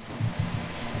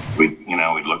we'd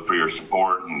look for your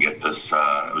support and get this.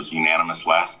 It was unanimous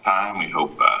last time. We'd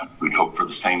hope for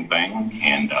the same thing,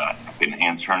 and can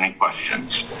answer any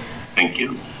questions. Thank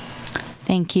you.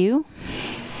 Thank you.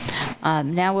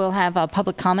 Now we'll have a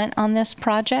public comment on this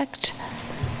project.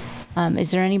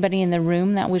 Is there anybody in the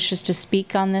room that wishes to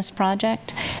speak on this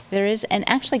project? There is, and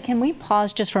actually, can we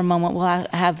pause just for a moment? We'll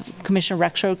have Commissioner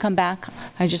Rexroad come back.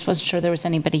 I just wasn't sure there was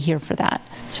anybody here for that.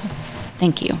 So,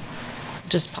 thank you.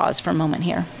 Just pause for a moment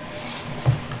here.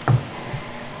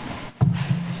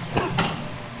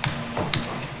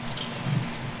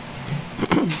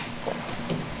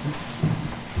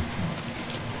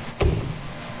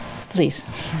 Please.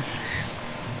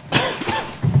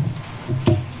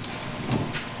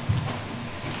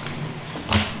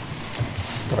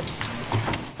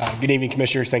 Good evening,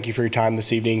 Commissioners. Thank you for your time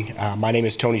this evening. My name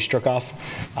is Tony Strukoff.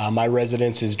 My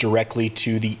residence is directly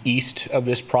to the east of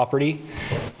this property,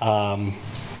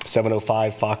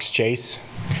 705 Fox Chase.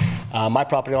 My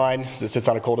property line sits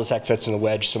on a cul-de-sac, sits in a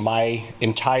wedge, so my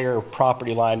entire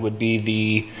property line would be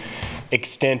the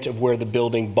extent of where the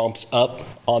building bumps up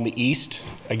on the east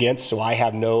against, so I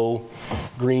have no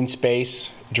green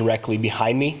space directly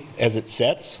behind me as it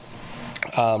sets.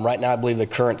 Right now, I believe the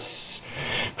current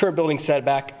building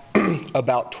setback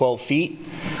about 12 feet.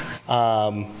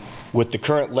 With the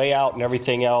current layout and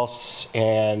everything else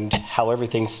and how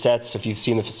everything sets, if you've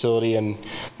seen the facility, and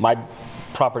my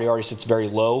property already sits very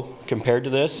low compared to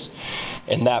this,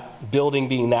 and that building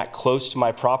being that close to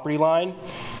my property line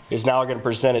is now going to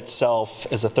present itself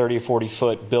as a 30 or 40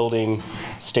 foot building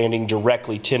standing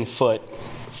directly 10 foot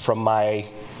from my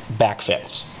back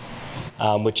fence,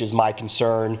 which is my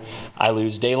concern. I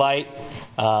lose daylight,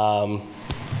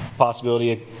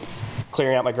 possibility of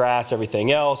clearing out my grass,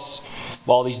 everything else,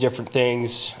 all these different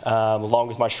things, along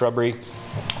with my shrubbery.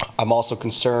 I'm also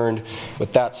concerned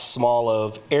with that small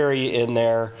of area in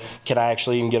there, can I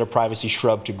actually even get a privacy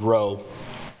shrub to grow?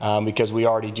 Because we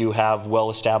already do have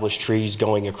well-established trees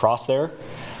going across there.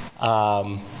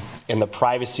 And the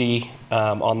privacy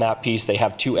on that piece, they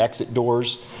have 2 exit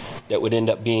doors that would end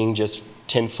up being just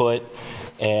 10 foot,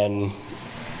 and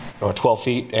or 12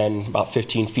 feet and about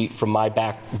 15 feet from my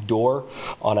back door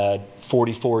on a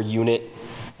 44-unit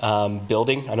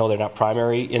building. I know they're not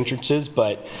primary entrances,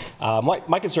 but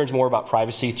my concern is more about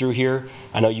privacy through here.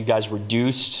 I know you guys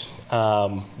reduced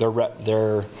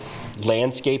their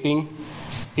landscaping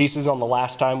pieces on the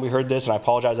last time we heard this, and I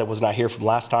apologize I was not here from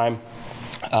last time.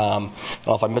 I don't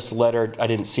know if I missed the letter, I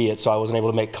didn't see it, so I wasn't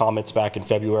able to make comments back in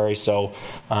February, so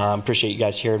appreciate you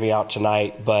guys hearing me out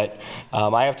tonight. But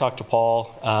I have talked to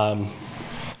Paul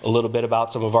a little bit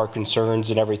about some of our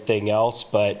concerns and everything else,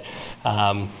 but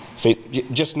so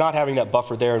just not having that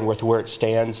buffer there and with where it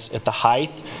stands at the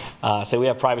height, so we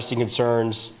have privacy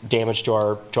concerns, damage to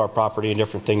our property and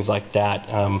different things like that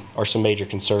are some major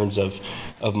concerns of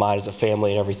mine as a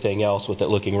family and everything else with it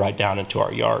looking right down into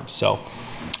our yard. So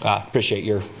appreciate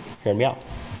your hearing me out.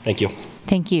 Thank you.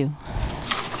 Thank you.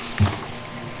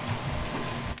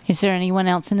 Is there anyone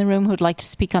else in the room who would like to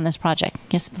speak on this project?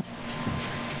 Yes, please.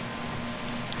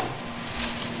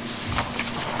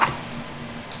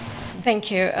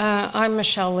 Thank you. I'm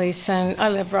Michelle Leeson. I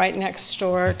live right next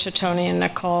door to Tony and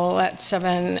Nicole at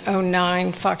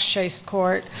 709 Fox Chase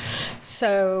Court.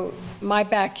 So my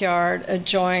backyard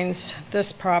adjoins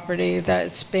this property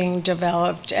that's being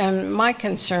developed, and my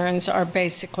concerns are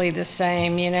basically the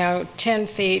same. 10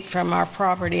 feet from our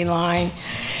property line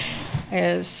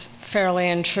is fairly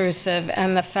intrusive,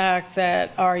 and the fact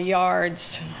that our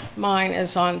yards, mine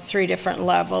is on 3 different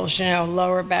levels,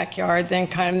 lower backyard, then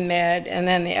kind of mid, and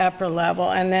then the upper level,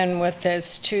 and then with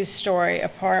this 2-story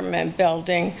apartment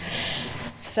building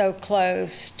so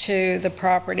close to the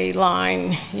property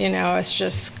line, it's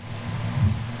just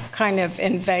kind of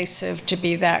invasive to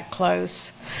be that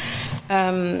close.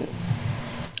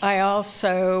 I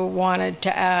also wanted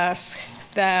to ask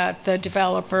that the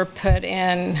developer put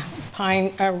in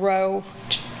a row,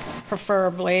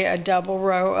 preferably a double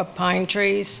row of pine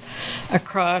trees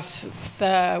across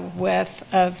the width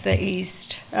of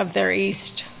their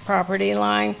east property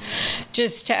line,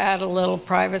 just to add a little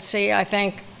privacy. I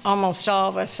think almost all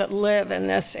of us that live in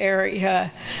this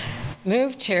area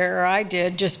moved here, or I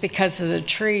did, just because of the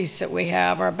trees that we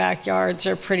have. Our backyards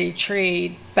are pretty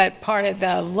treed, but part of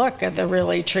the look of the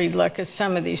really treed look is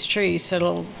some of these trees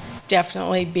that'll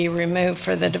definitely be removed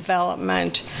for the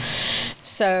development.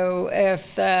 So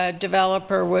if the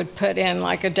developer would put in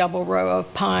like a double row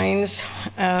of pines,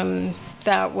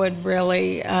 that would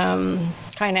really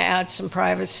kind of add some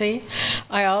privacy.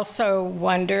 I also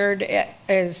wondered,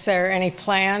 is there any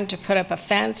plan to put up a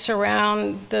fence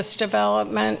around this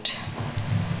development?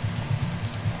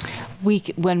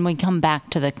 When we come back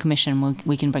to the commission,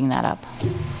 we can bring that up.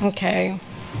 Okay.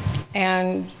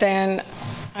 And then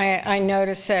I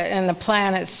noticed that in the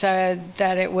plan it said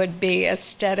that it would be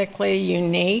aesthetically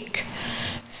unique.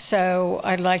 So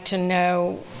I'd like to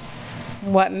know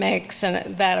what makes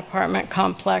that apartment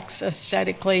complex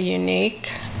aesthetically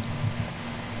unique.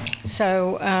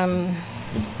 So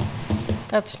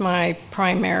that's my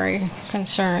primary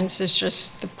concerns, is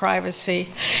just the privacy.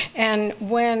 And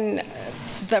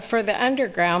for the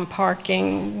underground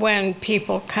parking, when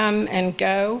people come and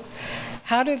go,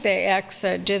 how do they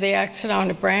exit? Do they exit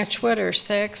onto Branchwood or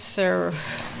 6th, or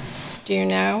do you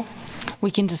know?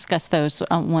 We can discuss those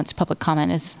once public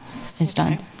comment is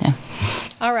done. Yeah.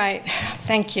 All right.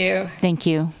 Thank you. Thank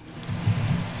you.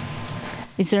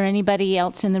 Is there anybody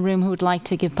else in the room who would like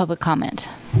to give public comment?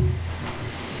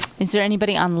 Is there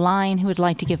anybody online who would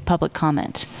like to give public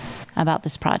comment about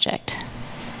this project?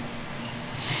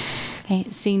 Okay,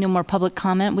 seeing no more public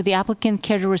comment, would the applicant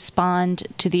care to respond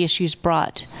to the issues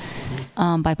brought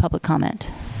by public comment?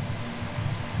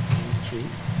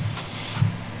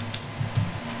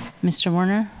 Mr.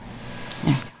 Werner?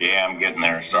 Yeah, I'm getting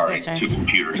there. Sorry, Okay, sorry. 2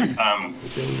 computers.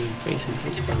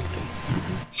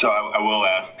 So I will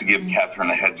ask to give Catherine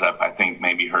a heads up. I think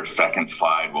maybe her second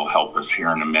slide will help us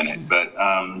here in a minute. But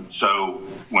so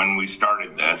when we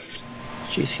started this,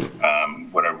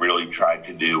 what I really tried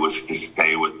to do was to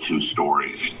stay with 2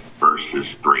 stories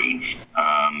versus 3.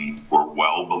 We're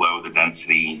well below the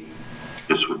density.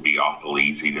 This would be awful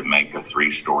easy to make a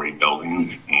 3-story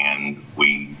building, and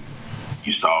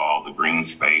you saw all the green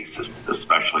space,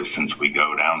 especially since we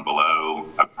go down below.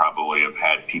 I probably have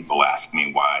had people ask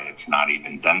me why it's not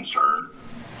even denser.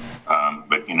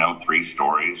 But 3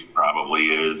 stories probably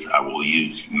is, I will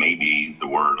use maybe the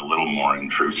word a little more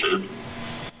intrusive.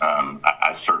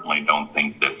 I certainly don't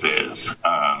think this is.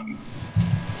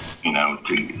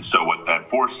 So what that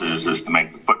forces is to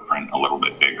make the footprint a little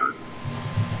bit bigger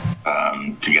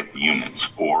to get the units,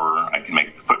 or I can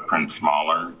make the footprint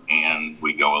smaller and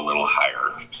we go a little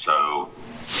higher. So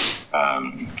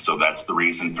So that's the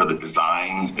reason for the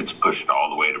design. It's pushed all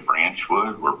the way to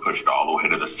Branchwood. We're pushed all the way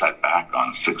to the setback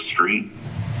on 6th Street.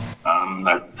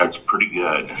 That's pretty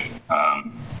good.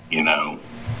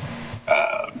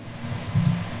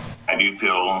 I do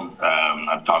feel,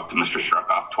 I've talked to Mr.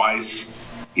 Struckoff twice.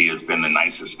 He has been the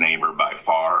nicest neighbor by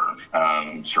far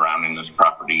surrounding this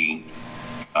property.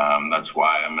 That's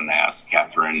why I'm going to ask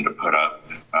Catherine to put up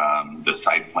the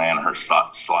site plan. Her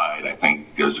slide, I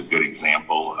think, is a good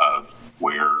example of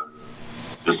where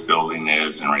this building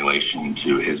is in relation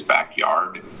to his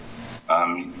backyard.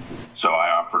 So I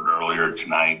offered earlier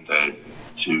tonight that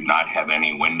to not have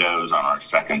any windows on our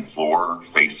 2nd floor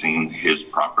facing his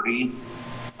property.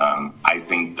 I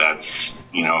think that's,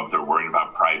 if they're worried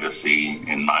about privacy,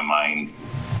 in my mind,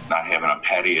 not having a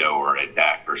patio or a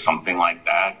deck or something like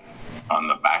that on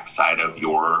the backside of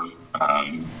your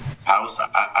house,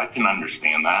 I can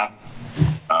understand that.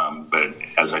 But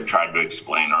as I tried to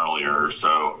explain earlier,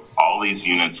 so all these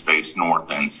units face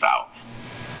north and south.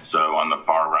 So on the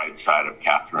far right side of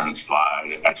Catherine's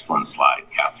slide, excellent slide,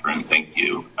 Catherine, thank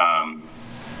you.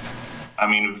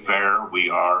 Fair, we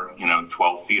are,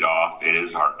 12 feet off. It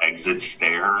is our exit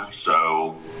stair.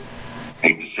 So I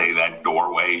hate to say that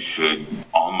doorway should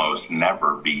almost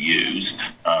never be used.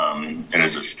 It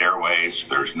is a stairway, so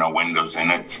there's no windows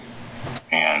in it.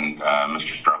 And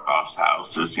Mr. Struckoff's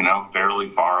house is, fairly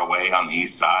far away on the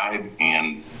east side.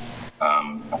 And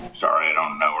sorry, I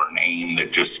don't know her name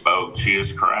that just spoke. She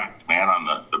is correct, man.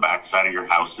 On the back side of your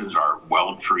houses are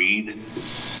well treed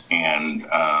and,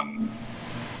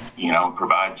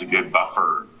 provides a good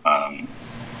buffer.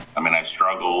 I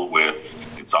struggle with,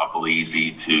 it's awful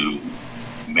easy to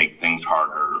make things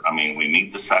harder. We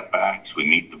meet the setbacks, we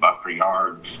meet the buffer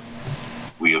yards.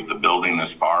 We have the building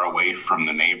as far away from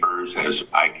the neighbors as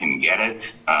I can get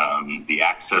it. The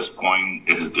access point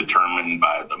is determined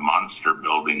by the monster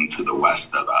building to the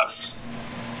west of us.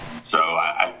 So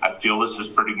I feel this is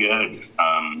pretty good.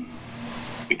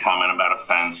 The comment about a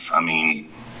fence,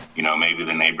 maybe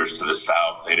the neighbors to the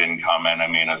south, they didn't comment. A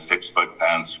 6-foot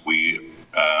fence, we,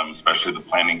 especially the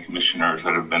planning commissioners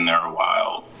that have been there a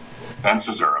while,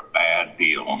 fences are a bad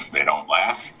deal. They don't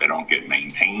last, they don't get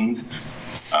maintained.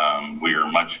 We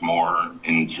are much more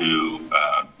into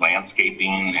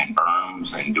landscaping and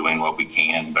berms and doing what we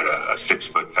can, but a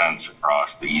 6-foot fence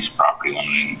across the east property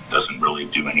line doesn't really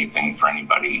do anything for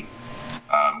anybody.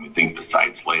 We think the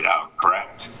site's laid out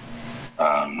correct.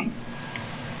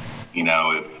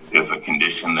 If a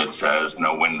condition that says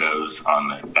no windows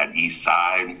on that east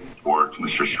side towards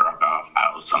Mr. Struckoff's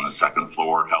house on the 2nd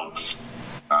floor helps,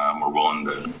 we're willing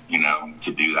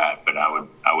to do that. But I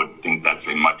would think that's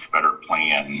a much better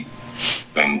plan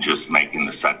than just making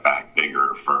the setback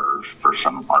bigger for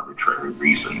some arbitrary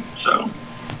reason. So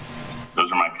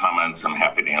those are my comments. I'm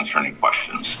happy to answer any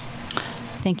questions.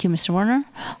 Thank you, Mr. Warner.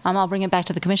 I'll bring it back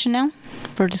to the commission now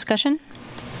for discussion.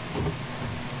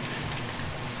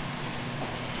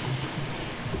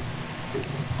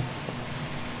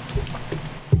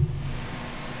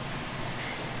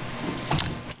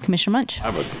 Commissioner Munch.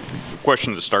 I have a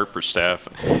question to start for staff.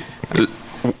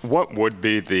 What would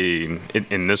be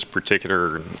in this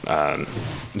particular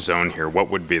zone here, what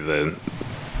would be the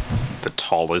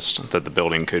tallest that the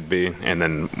building could be? And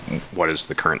then what is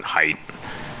the current height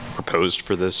proposed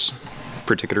for this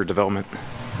particular development?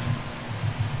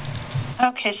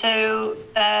 Okay, so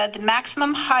the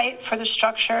maximum height for the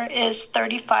structure is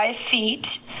 35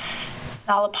 feet.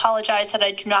 I'll apologize that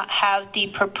I do not have the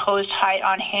proposed height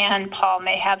on hand. Paul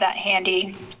may have that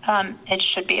handy. It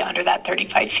should be under that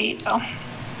 35 feet, though.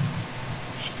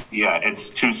 Yeah, it's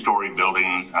 2-story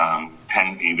building,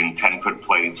 10-foot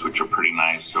plates, which are pretty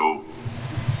nice. So,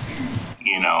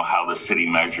 how the city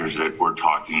measures it, we're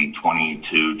talking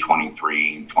 22,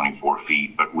 23, 24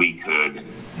 feet, but we could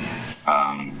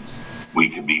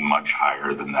be much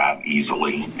higher than that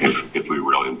easily if we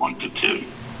really wanted to.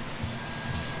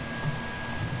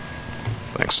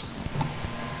 Thanks.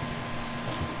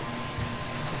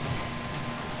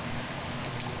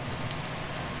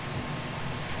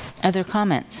 Other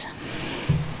comments?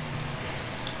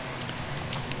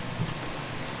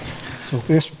 So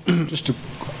this, were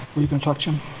you going to talk,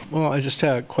 Jim? Well, I just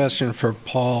had a question for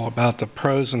Paul about the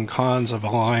pros and cons of a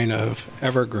line of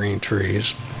evergreen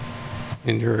trees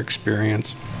in your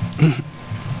experience.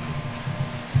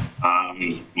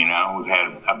 We've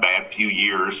had a bad few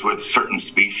years with certain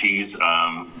species.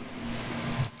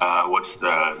 What's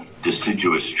the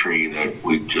deciduous tree that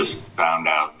we just found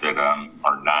out that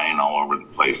are dying all over the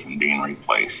place and being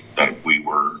replaced, that we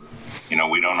were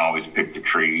we don't always pick the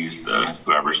trees.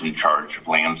 Whoever's in charge of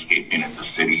landscaping at the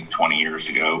city 20 years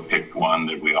ago picked one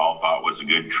that we all thought was a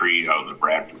good tree, the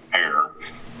Bradford pear,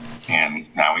 and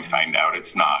now we find out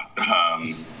it's not.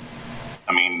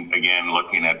 Again,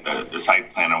 looking at the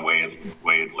site plan and way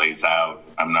it lays out,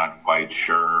 I'm not quite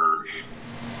sure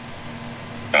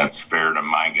that's fair to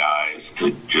my guys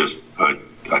to just put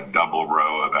a double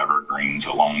row of evergreens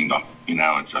along the,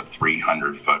 it's a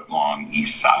 300-foot long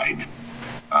east side.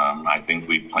 I think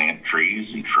we plant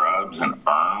trees and shrubs and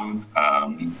berm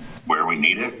where we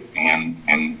need it,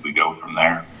 and we go from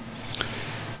there.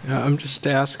 I'm just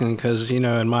asking because,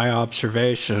 in my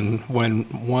observation, when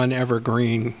one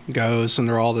evergreen goes and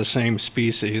they're all the same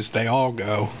species, they all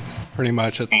go pretty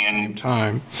much at the same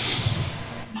time.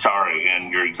 Sorry,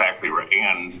 and you're exactly right.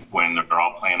 And when they're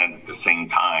all planted at the same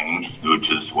time,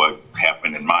 which is what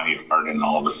happened in my yard, and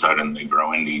all of a sudden they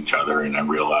grow into each other, and I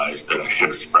realized that I should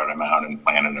have spread them out and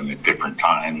planted them at different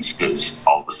times, because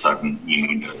all of a sudden you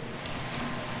need to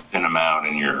thin them out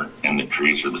and the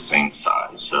trees are the same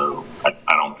size. So I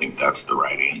don't think that's the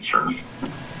right answer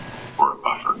for a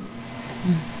buffer.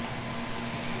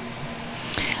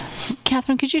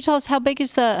 Catherine, could you tell us how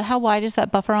wide is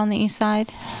that buffer on the east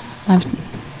side? I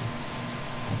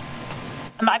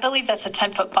believe that's a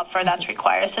 10-foot buffer that's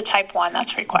required. It's a type 1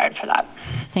 that's required for that.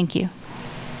 Thank you.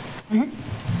 Mm-hmm.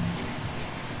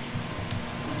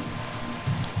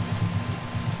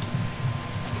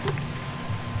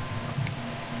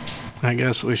 I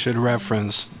guess we should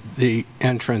reference the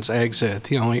entrance exit.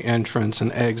 The only entrance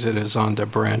and exit is onto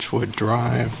Branchwood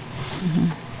Drive.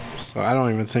 Mm-hmm. So I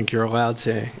don't even think you're allowed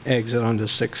to exit onto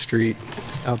 6th Street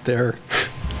out there.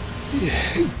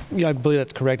 Yeah, I believe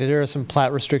that's correct. There are some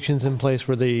plat restrictions in place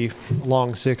for the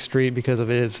along 6th Street because of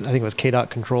I think it was KDOT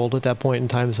controlled at that point in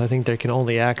time, so I think they can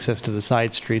only access to the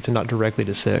side streets and not directly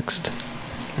to 6th.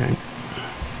 Right.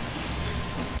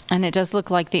 And it does look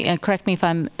like correct me if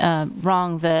I'm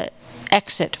wrong, the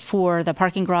exit for the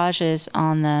parking garage is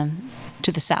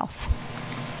to the south.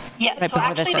 Yeah, right so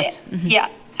actually,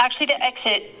 actually the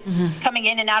exit coming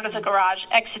in and out of the garage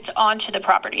exits onto the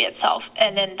property itself,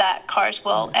 and then that cars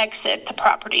will exit the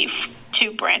property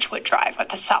to Branchwood Drive at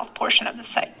the south portion of the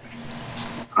site.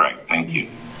 Correct, thank you.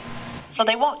 So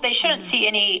they shouldn't see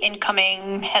any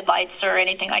incoming headlights or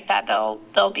anything like that.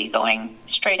 They'll be going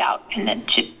straight out and then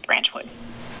to Branchwood.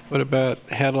 What about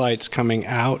headlights coming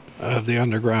out of the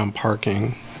underground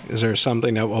parking? Is there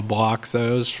something that will block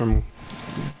those from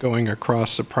going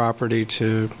across the property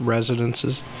to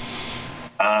residences?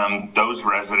 Those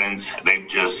residents, they've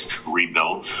just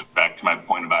rebuilt, back to my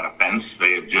point about a fence,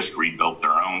 they have just rebuilt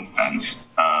their own fence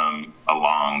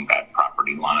along that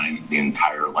property line, the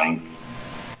entire length.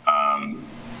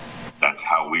 That's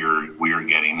how we're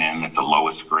getting in at the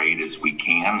lowest grade as we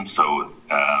can. So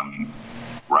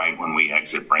right when we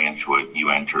exit Branchwood, you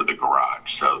enter the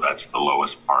garage. So that's the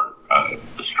lowest part of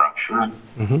the structure.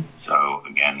 Mm-hmm. So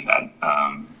again,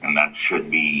 that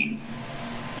should be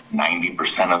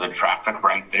 90% of the traffic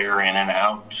right there in and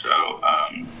out. So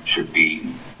should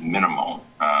be minimal.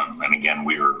 And again,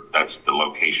 that's the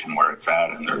location where it's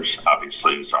at. And there's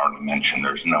obviously, as already mentioned,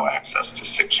 there's no access to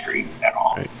 6th Street at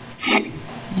all. Right.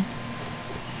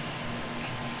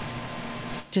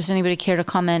 Does anybody care to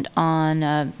comment on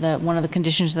one of the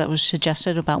conditions that was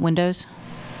suggested about windows?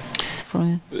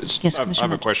 Yes, I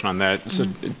have a question on that. So,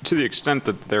 to the extent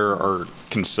that there are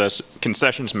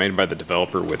concessions made by the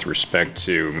developer with respect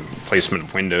to placement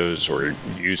of windows or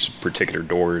use of particular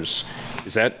doors,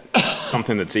 is that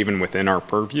something that's even within our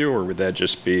purview, or would that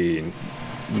just be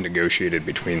negotiated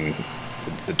between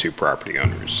the two property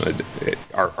owners?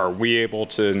 Are we able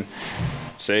to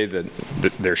say that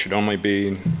there should only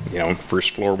be,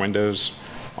 first floor windows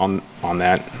on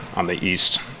the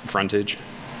east frontage?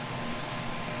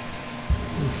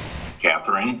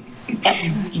 Catherine?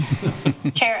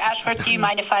 Chair Ashworth, do you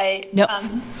mind if I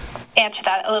answer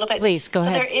that a little bit? Please, go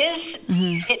ahead.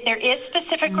 There is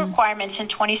specific requirements in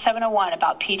 2701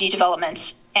 about PD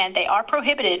developments, and they are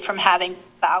prohibited from having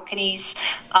balconies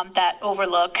that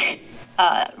overlook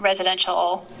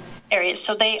residential areas.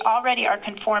 So they already are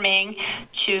conforming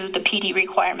to the PD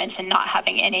requirements and not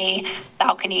having any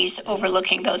balconies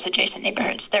overlooking those adjacent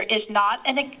neighborhoods. There is not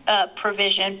a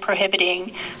provision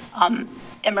prohibiting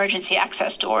emergency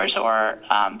access doors or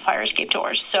fire escape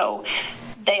doors. So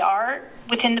they are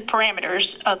within the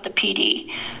parameters of the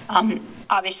PD.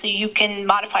 Obviously, you can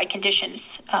modify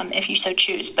conditions if you so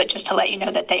choose, but just to let you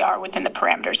know that they are within the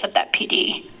parameters of that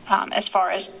PD as far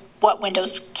as what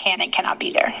windows can and cannot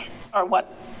be there, or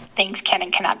what things can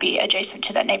and cannot be adjacent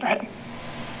to that neighborhood.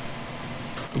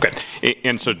 Okay.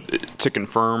 And so to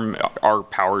confirm our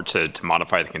power to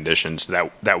modify the conditions,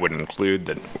 that would include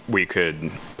that we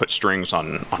could put strings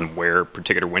on where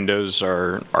particular windows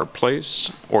are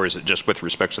placed? Or is it just with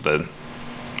respect to the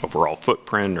overall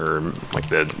footprint or like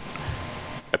the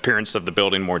appearance of the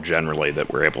building more generally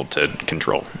that we're able to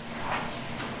control?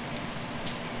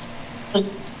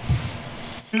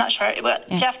 I'm not sure, but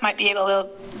Jeff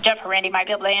or Randy might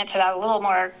be able to answer that a little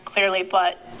more clearly,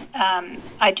 but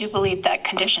I do believe that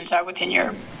conditions are within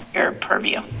your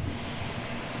purview.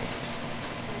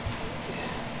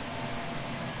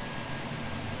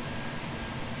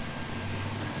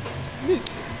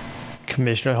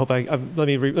 Commissioner, I hope let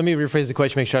me rephrase the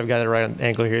question, make sure I've got it right on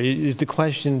angle here. Is the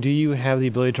question, do you have the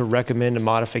ability to recommend a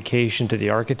modification to the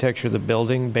architecture of the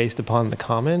building based upon the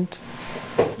comment?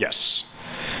 Yes.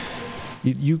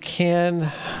 You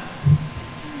can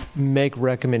make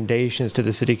recommendations to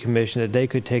the city commission that they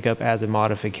could take up as a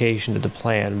modification to the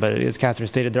plan, but as Catherine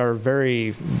stated, there are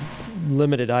very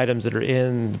limited items that are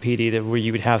in the PD that where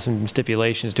you would have some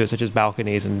stipulations to it, such as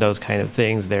balconies and those kind of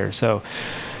things there. So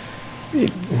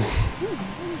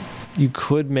you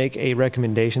could make a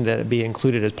recommendation that it be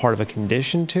included as part of a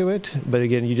condition to it, but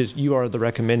again, you are the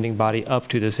recommending body up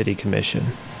to the city commission.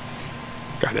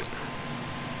 Got it.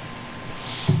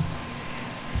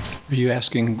 Are you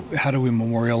asking, how do we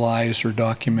memorialize or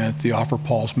document the offer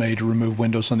Paul's made to remove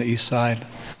windows on the east side?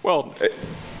 Well,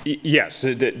 yes,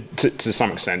 to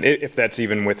some extent, if that's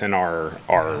even within our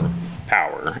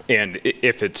power. And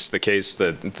if it's the case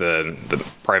that the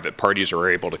private parties are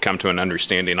able to come to an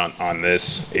understanding on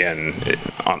this and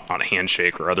on a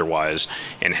handshake or otherwise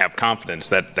and have confidence,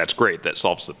 that's great. That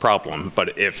solves the problem.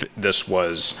 But if this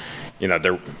was,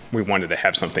 we wanted to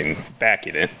have something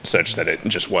backing it such that it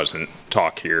just wasn't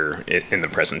talk here in the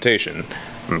presentation,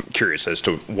 I'm curious as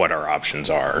to what our options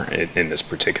are in this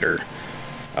particular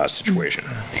situation.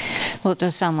 Well, it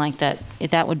does sound like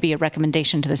that would be a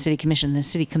recommendation to the city commission. The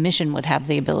city commission would have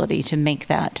the ability to make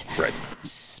that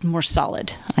more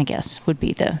solid, I guess, would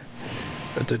be the...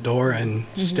 But the door and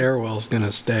stairwell's going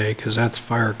to stay because that's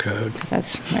fire code.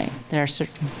 That's right. There are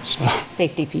certain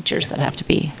safety features that have to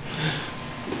be,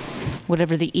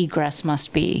 whatever the egress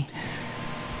must be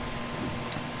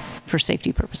for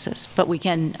safety purposes. But we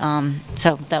can,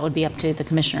 so that would be up to the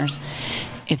commissioners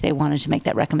if they wanted to make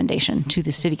that recommendation to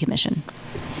the city commission.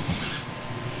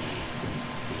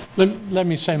 Let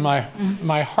me say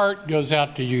my heart goes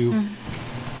out to you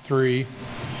three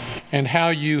and how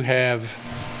you have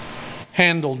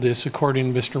handled this,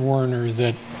 according to Mr. Werner,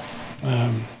 that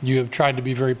you have tried to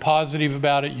be very positive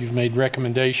about it. You've made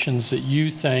recommendations that you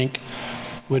think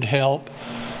would help.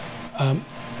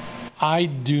 I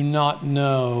do not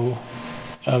know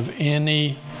of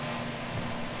any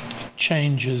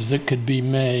changes that could be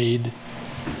made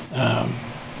that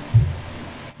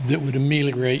would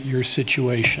ameliorate your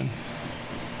situation.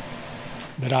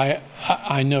 But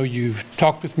I know you've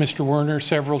talked with Mr. Werner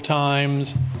several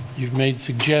times. You've made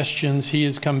suggestions. He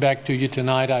has come back to you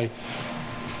tonight.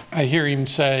 I hear him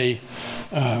say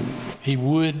he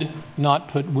would not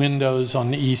put windows on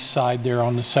the east side there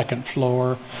on the second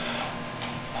floor.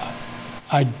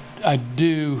 I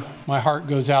do, my heart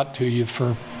goes out to you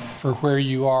for where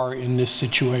you are in this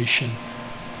situation.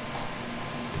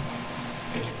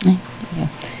 Yeah.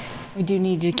 We do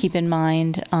need to keep in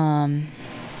mind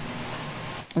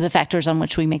the factors on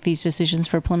which we make these decisions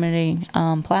for preliminary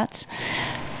plats.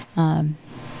 Does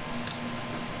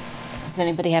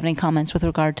anybody have any comments with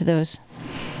regard to those?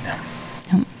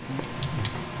 No.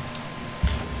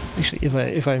 Actually,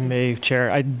 if I may, Chair,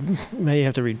 I may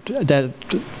have to read that.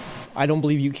 I don't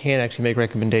believe you can actually make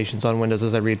recommendations on windows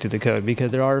as I read through the code, because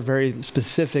there are very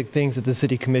specific things that the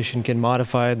City Commission can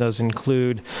modify. Those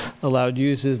include allowed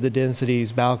uses, the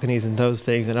densities, balconies, and those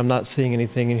things. And I'm not seeing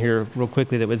anything in here real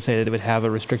quickly that would say that it would have a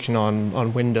restriction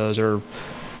on windows or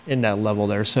in that level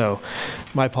there. So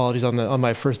my apologies on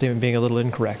my first statement being a little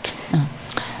incorrect.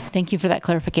 Thank you for that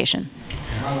clarification.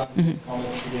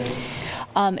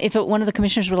 If one of the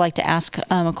commissioners would like to ask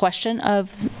a question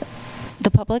of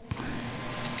the public.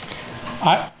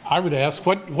 I would ask,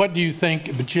 what do you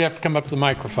think, but you have to come up to the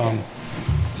microphone.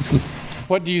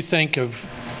 What do you think of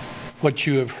what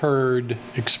you have heard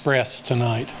expressed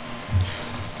tonight?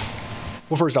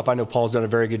 Well, first off, I know Paul's done a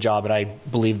very good job, and I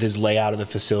believe this layout of the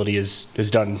facility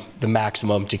has done the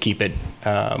maximum to keep it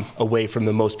away from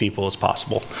the most people as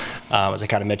possible. As I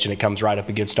kind of mentioned, it comes right up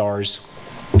against ours,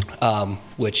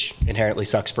 which inherently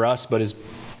sucks for us, but is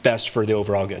best for the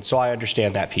overall good. So I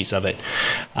understand that piece of it.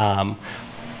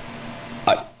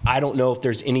 I don't know if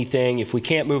there's anything, if we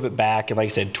can't move it back, and like I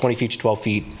said, 20 feet to 12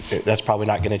 feet, that's probably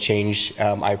not going to change.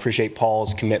 I appreciate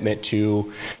Paul's commitment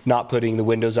to not putting the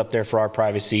windows up there for our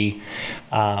privacy.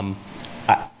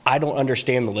 I don't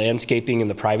understand the landscaping and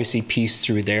the privacy piece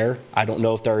through there. I don't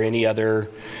know if there are any other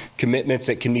commitments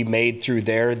that can be made through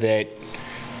there that,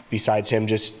 besides him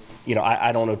just,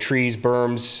 I don't know, trees,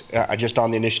 berms, just on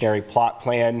the initiatory plot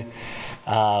plan.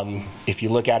 If you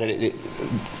look at it,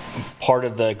 part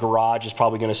of the garage is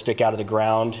probably going to stick out of the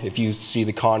ground if you see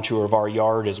the contour of our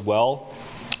yard as well.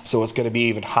 So it's going to be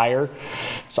even higher.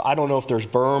 So I don't know if there's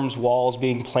berms, walls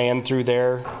being planned through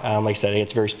there. Like I said,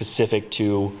 it's very specific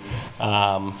to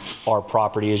our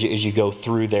property as you go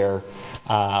through there.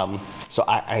 So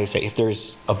I say if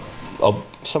there's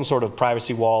some sort of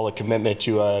privacy wall, a commitment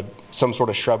to some sort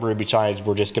of shrubbery besides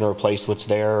we're just going to replace what's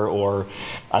there, or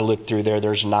I look through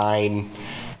there's 9.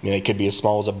 It could be as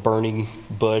small as a burning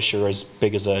bush or as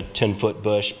big as a 10-foot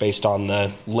bush based on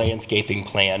the landscaping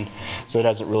plan. So it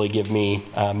doesn't really give me,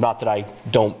 not that I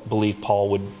don't believe Paul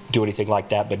would do anything like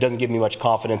that, but it doesn't give me much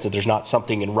confidence that there's not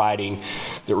something in writing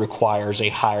that requires a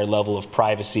higher level of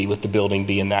privacy with the building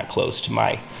being that close to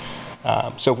my.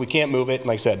 So if we can't move it,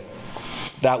 like I said,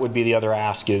 that would be the other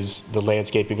ask, is the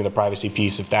landscaping and the privacy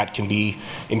piece, if that can be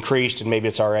increased, and maybe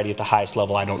it's already at the highest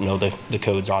level. I don't know the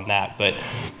codes on that, but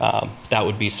that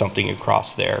would be something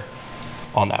across there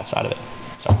on that side of it.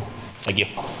 So, thank you.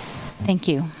 Thank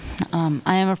you.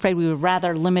 I am afraid we were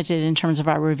rather limited in terms of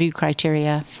our review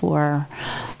criteria for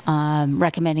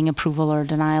recommending approval or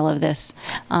denial of this,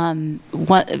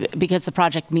 because the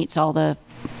project meets all the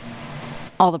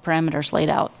parameters laid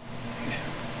out.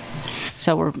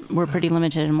 So we're pretty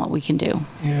limited in what we can do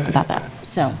about that.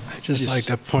 So I'd just like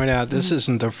to point out, this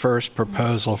isn't the first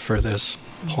proposal for this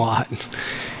plot.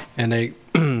 And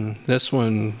this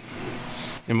one,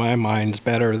 in my mind, is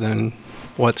better than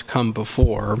what's come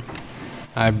before.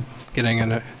 I'm getting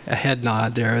a head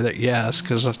nod there that yes,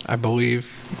 because I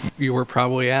believe you were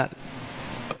probably at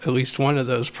least one of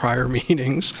those prior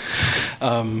meetings.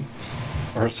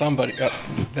 Or somebody,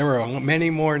 there were many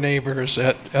more neighbors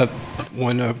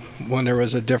when there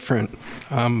was a different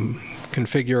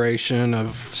configuration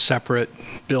of separate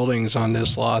buildings on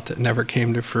this lot that never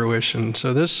came to fruition.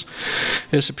 So this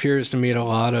appears to meet a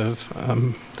lot of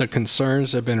the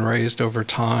concerns that have been raised over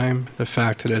time. The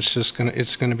fact that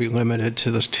it's going to be limited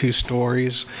to those 2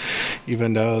 stories,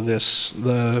 even though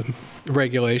the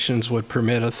regulations would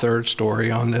permit a 3rd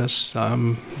story on this.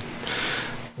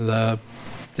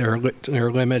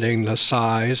 They're limiting the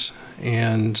size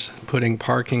and putting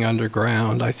parking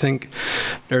underground. I think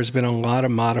there's been a lot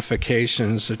of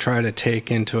modifications to try to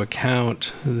take into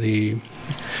account the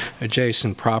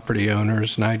adjacent property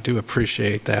owners, and I do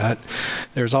appreciate that.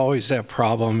 There's always that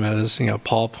problem, as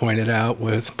Paul pointed out,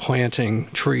 with planting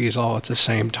trees all at the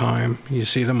same time. You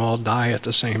see them all die at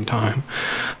the same time.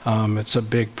 It's a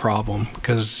big problem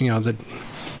because the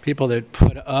people that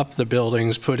put up the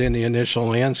buildings put in the initial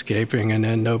landscaping, and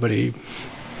then nobody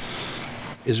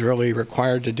is really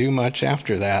required to do much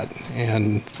after that,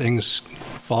 and things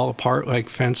fall apart like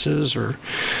fences.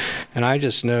 And I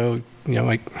just know,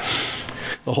 like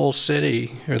the whole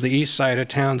city or the east side of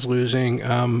town's losing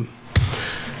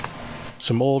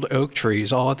some old oak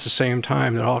trees all at the same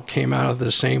time that all came out of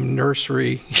the same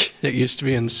nursery that used to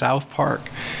be in South Park.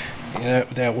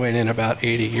 That went in about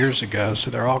 80 years ago,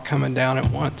 so they're all coming down at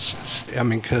once.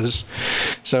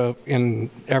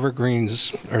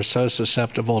 Evergreens are so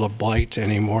susceptible to blight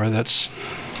anymore,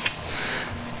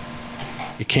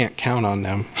 you can't count on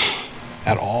them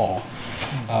at all.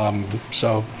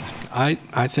 So I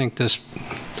think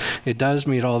it does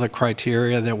meet all the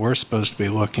criteria that we're supposed to be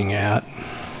looking at,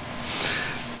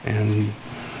 and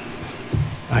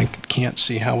I can't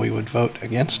see how we would vote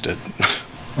against it.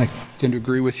 I tend to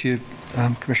agree with you,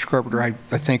 Commissioner Carpenter. I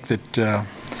think that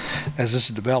as this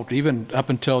is developed, even up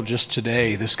until just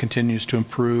today, this continues to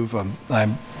improve.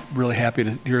 I'm really happy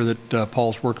to hear that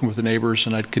Paul's working with the neighbors,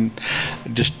 and I can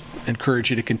just encourage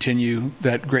you to continue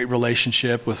that great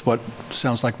relationship with what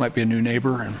sounds like might be a new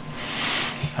neighbor. And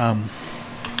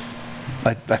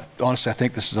honestly, I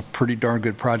think this is a pretty darn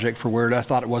good project for where I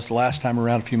thought it was the last time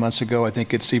around a few months ago. I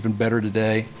think it's even better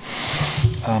today,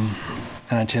 and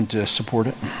I intend to support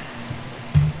it.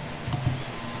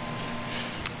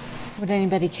 would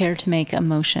anybody care to make a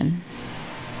motion?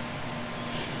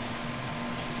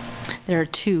 There are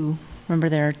 2. Remember,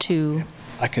 there are 2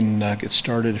 I can get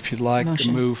started if you'd like.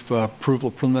 Motions. Move approval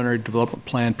of preliminary development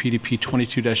plan PDP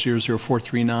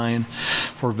 22-00439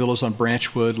 for villas on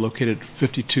Branchwood located at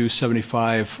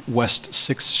 5275 West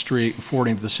 6th Street,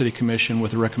 forwarding to the City Commission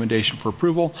with a recommendation for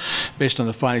approval based on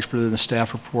the findings presented in the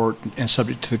staff report and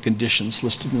subject to the conditions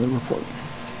listed in the report.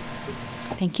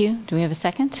 Thank you. Do we have a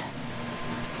second?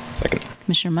 Second.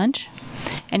 Commissioner Munch?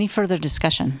 Any further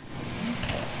discussion?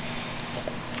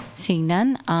 Seeing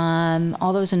none,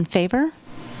 all those in favor?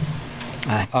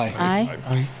 Aye.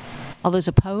 Aye. All those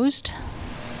opposed?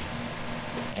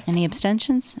 Any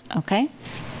abstentions? Okay.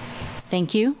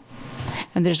 Thank you.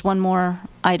 And there's one more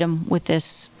item with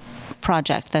this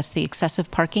project. That's the excessive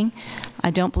parking.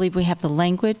 I don't believe we have the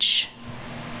language.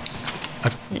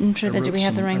 Written for that. Do we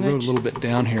have the I language? wrote a little bit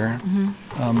down here.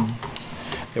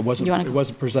 It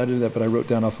wasn't presented in that, but I wrote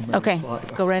down off of Mary's slide.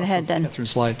 Okay, go right ahead then.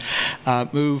 Catherine's slide.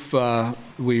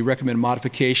 We recommend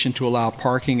modification to allow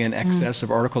parking in excess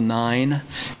of Article 9 in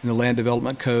the Land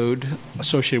Development Code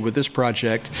associated with this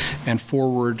project and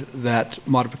forward that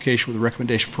modification with a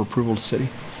recommendation for approval to the city.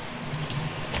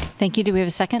 Thank you. Do we have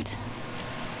a second?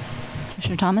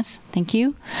 Commissioner Thomas, thank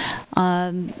you.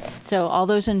 So all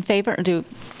those in favor,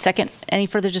 second, any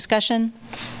further discussion?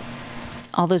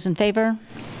 All those in favor?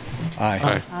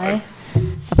 Aye. Aye.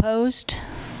 Opposed?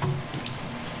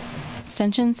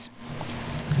 Abstentions?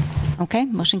 Okay,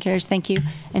 motion carries. Thank you.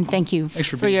 And thank you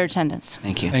for your attendance.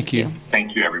 Thank you. Thank you.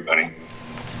 Thank you, everybody.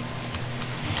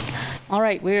 All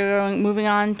right, we're moving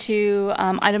on to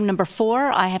item number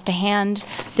 4. I have to hand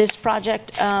this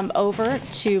project over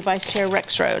to Vice Chair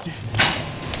Rexroad.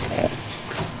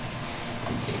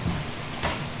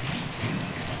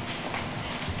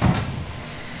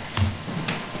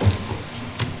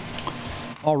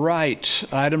 All right,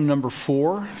 item number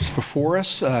 4 is before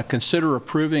us. Consider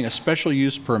approving a special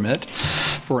use permit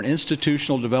for an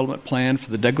institutional development plan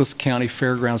for the Douglas County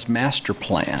Fairgrounds Master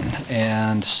Plan.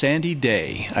 And Sandy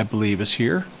Day, I believe, is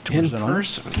here to present on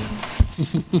it.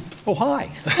 Oh,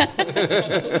 hi.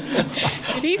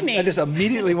 Good evening. I just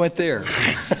immediately went there.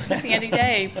 Sandy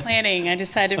Day, planning. I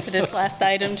decided for this last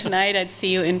item tonight I'd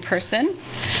see you in person.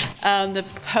 The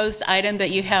proposed item that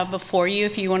you have before you,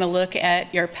 if you want to look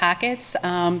at your packets,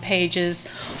 pages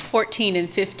 14 and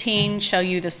 15 show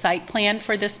you the site plan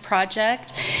for this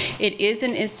project. It is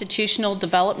an institutional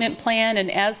development plan,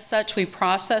 and as such, we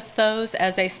process those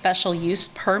as a special use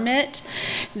permit.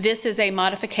 This is a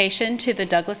modification to the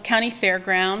Douglas County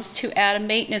Fairgrounds to add a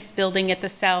maintenance building at the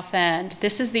south end.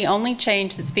 This is the only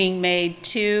change that's being made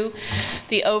to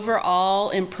the overall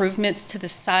improvements to the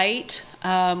site.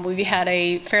 We had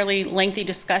a fairly lengthy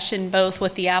discussion both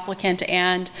with the applicant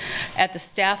and at the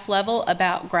staff level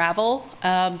about gravel.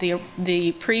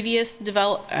 The previous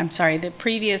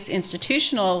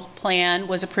institutional plan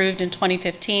was approved in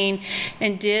 2015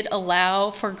 and did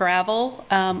allow for gravel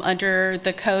under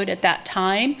the code at that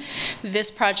time.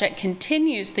 This project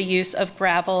continues the use of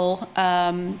gravel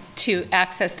to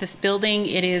access this building.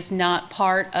 It is not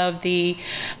part of the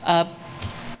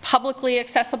publicly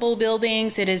accessible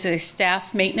buildings. It is a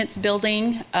staff maintenance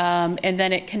building, and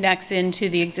then it connects into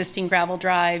the existing gravel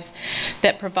drives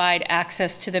that provide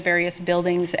access to the various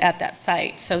buildings at that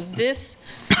site. So this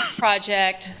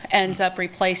project ends up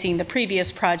replacing the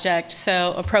previous project,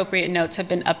 so appropriate notes have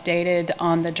been updated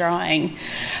on the drawing.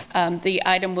 The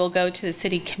item will go to the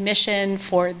City Commission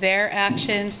for their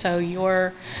action, so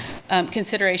your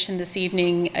consideration this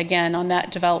evening, again, on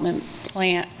that development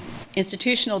plan,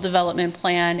 institutional development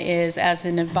plan, is as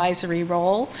an advisory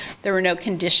role. There were no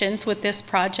conditions with this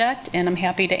project, and I'm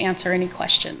happy to answer any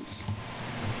questions.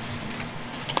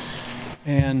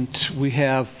 And we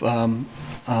have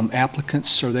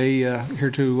applicants. Are they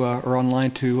here to or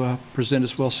online to present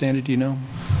as well? Sandy, do you know?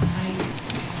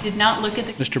 I did not look at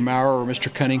the Mr. Maurer or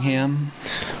Mr. Cunningham?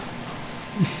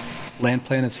 Land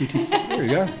plan and CT. There you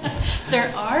go.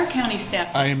 There are county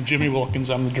staff. I am Jimmy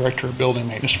Wilkins. I'm the Director of Building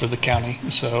Maintenance for the county.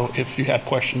 So if you have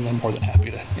questions, I'm more than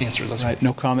happy to answer those. Right.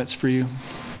 No comments for you?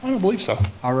 I don't believe so.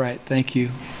 All right. Thank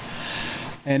you.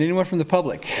 And anyone from the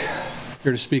public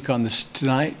here to speak on this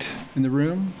tonight in the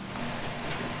room?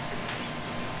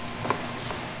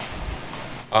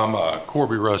 I'm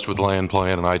Corby Rust with Land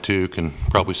Plan, and I too can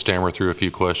probably stammer through a few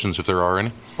questions if there are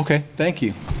any. Okay. Thank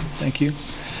you. Thank you.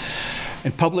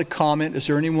 And public comment, is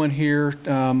there anyone here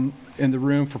in the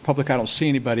room for public? I don't see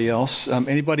anybody else.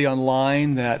 Anybody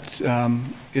online that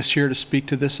is here to speak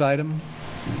to this item?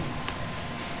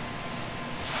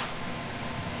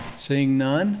 Seeing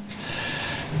none.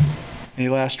 Any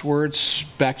last words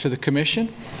back to the commission?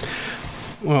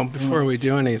 Well, before we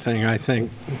do anything, I think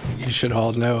you should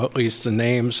all know at least the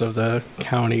names of the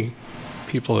county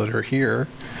people that are here,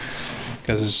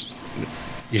 because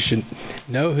You should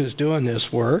know who's doing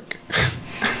this work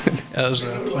as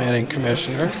a planning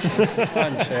commissioner.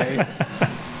 Jay.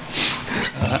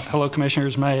 Hello,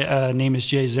 Commissioners. My name is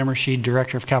Jay Zimmershed,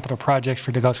 Director of Capital Projects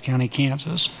for Douglas County,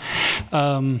 Kansas.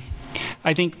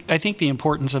 I think the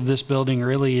importance of this building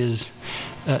really is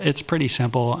it's pretty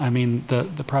simple. I mean,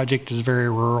 the project is very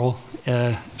rural,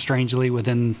 strangely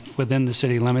within the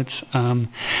city limits,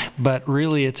 but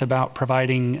really it's about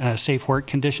providing safe work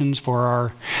conditions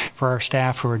for our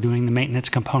staff who are doing the maintenance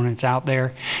components out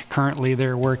there. Currently,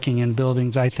 they're working in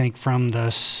buildings, I think, from the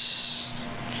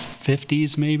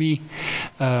 50s maybe,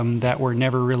 that were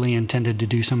never really intended to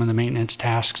do some of the maintenance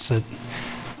tasks that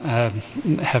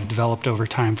have developed over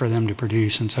time for them to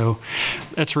produce. And so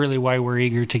that's really why we're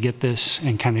eager to get this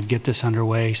and kind of get this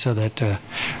underway so that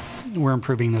we're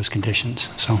improving those conditions.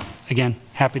 So again,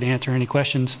 happy to answer any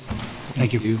questions.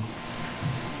 Thank you.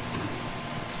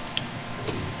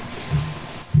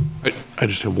 I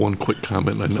just have one quick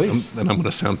comment, and I'm going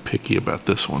to sound picky about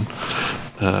this one.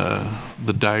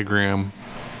 The diagram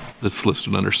that's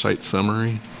listed under site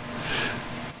summary,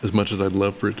 as much as I'd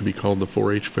love for it to be called the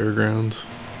 4-H Fairgrounds,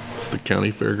 it's the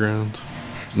county fairgrounds,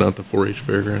 not the 4-H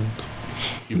Fairgrounds.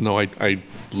 Even though I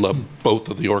love both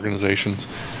of the organizations,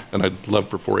 and I'd love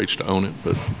for 4-H to own it,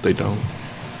 but they don't.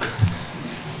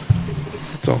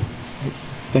 That's all.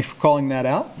 Thanks for calling that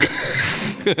out.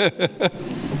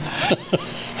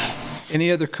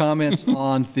 Any other comments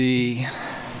on the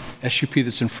SUP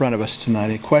that's in front of us tonight?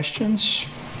 Any questions?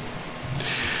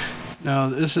 Now,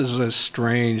 this is a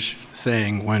strange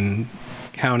thing when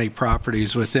county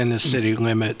properties within the city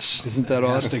limits. Isn't that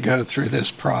has to go through this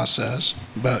process,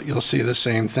 but you'll see the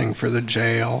same thing for the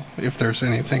jail, if there's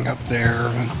anything up there,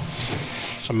 and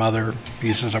some other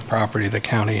pieces of property the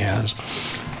county has.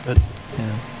 But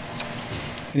yeah.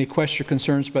 Any questions or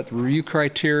concerns about the review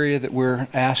criteria that we're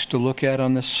asked to look at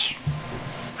on this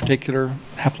particular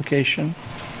application?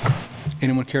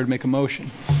 Anyone care to make a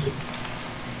motion?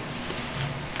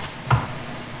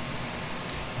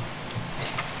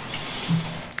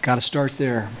 Got to start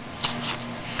there.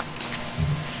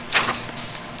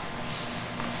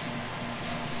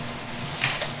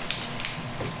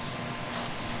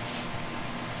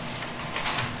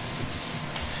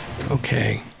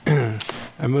 Okay.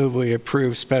 I move we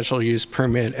approve special use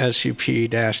permit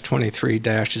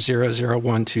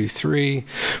SUP-23-00123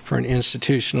 for an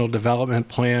institutional development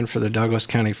plan for the Douglas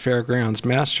County Fairgrounds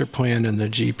Master Plan and the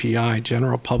GPI,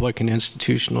 General Public and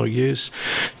Institutional Use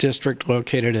District,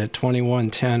 located at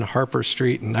 2110 Harper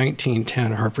Street and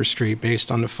 1910 Harper Street,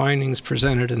 based on the findings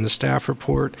presented in the staff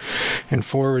report, and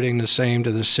forwarding the same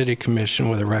to the City Commission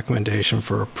with a recommendation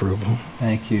for approval.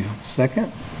 Thank you.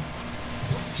 Second?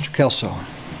 Mr. Kelso.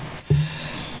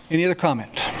 Any other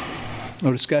comment?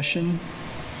 No discussion?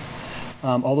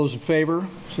 All those in favor,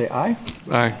 say aye.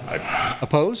 Aye.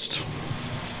 Opposed?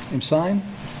 Same sign.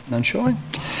 None showing.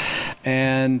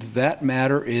 And that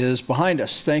matter is behind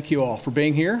us. Thank you all for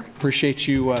being here. Appreciate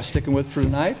you sticking with for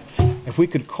tonight. If we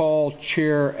could call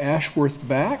Chair Ashworth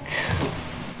back.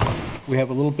 We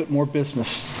have a little bit more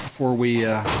business before we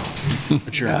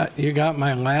adjourn. You got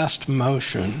my last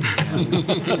motion. You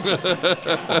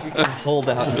can hold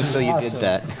out until you did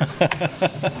that.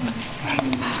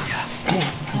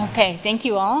 Okay, thank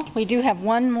you all. We do have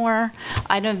one more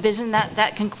item of business.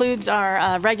 That concludes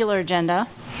our regular agenda.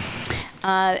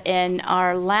 And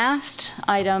our last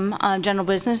item of general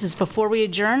business is, before we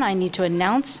adjourn, I need to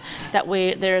announce that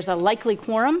there's a likely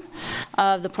quorum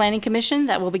of the Planning Commission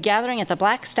that will be gathering at the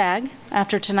Black Stag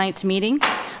after tonight's meeting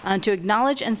to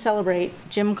acknowledge and celebrate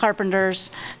Jim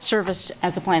Carpenter's service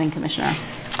as a Planning Commissioner.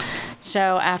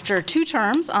 So after 2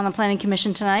 terms on the Planning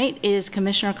Commission, tonight is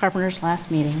Commissioner Carpenter's last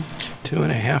meeting.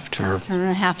 2.5 terms.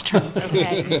 2.5 terms,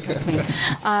 okay.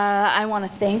 I want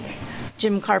to thank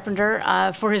Jim Carpenter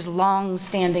for his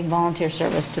long-standing volunteer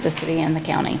service to the city and the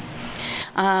county.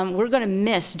 We're going to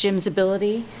miss Jim's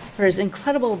ability, for his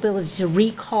incredible ability to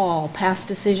recall past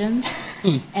decisions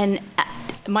and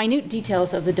minute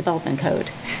details of the development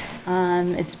code.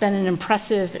 It's been an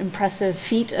impressive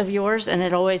feat of yours, and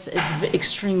it always is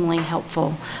extremely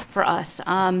helpful for us.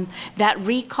 That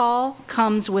recall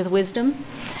comes with wisdom,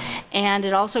 and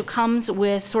it also comes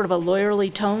with sort of a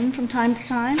lawyerly tone from time to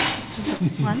time, which is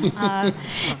always fun.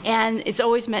 And it's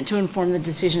always meant to inform the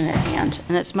decision at hand,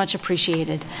 and it's much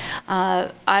appreciated.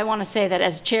 I want to say that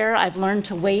as chair, I've learned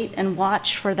to wait and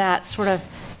watch for that sort of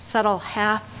subtle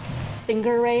half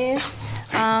finger raise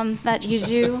that you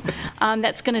do.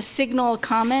 that's going to signal a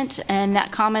comment, and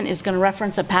that comment is going to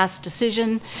reference a past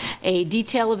decision, a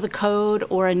detail of the code,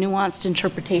 or a nuanced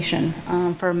interpretation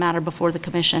for a matter before the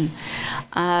commission.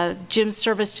 Jim's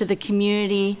service to the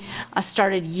community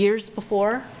started years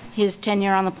before his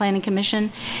tenure on the Planning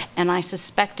Commission, and I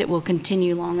suspect it will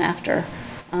continue long after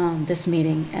this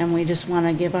meeting, and we just want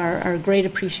to give our great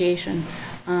appreciation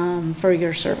for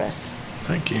your service.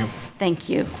 Thank you. Thank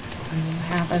you. And you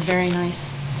have a very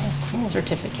nice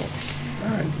certificate. All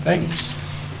right, thanks.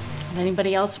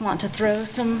 Anybody else want to throw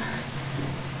some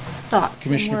thoughts and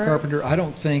Commissioner words? Carpenter, I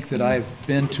don't think that I've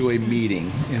been to a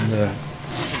meeting in the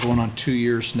going on 2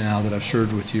 years now that I've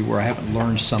served with you where I haven't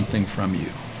learned something from you.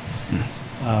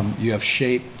 You have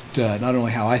shaped not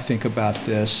only how I think about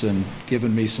this and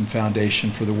given me some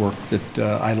foundation for the work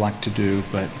that I'd like to do,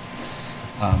 but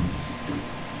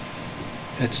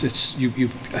I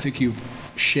think you've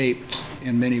shaped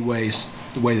in many ways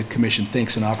the way the commission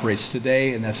thinks and operates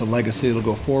today, and that's a legacy that'll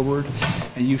go forward.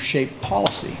 And you've shaped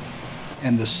policy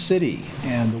and the city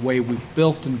and the way we've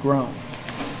built and grown.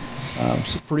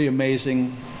 It's a pretty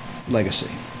amazing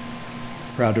legacy.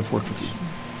 Proud to have worked with you.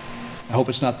 I hope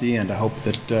it's not the end. I hope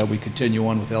that we continue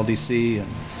on with LDC and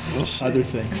other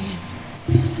things.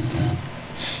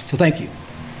 So thank you.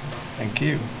 Thank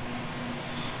you.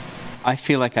 I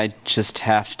feel like I just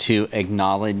have to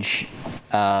acknowledge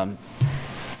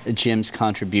Jim's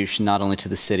contribution not only to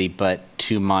the city but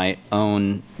to my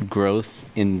own growth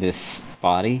in this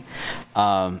body.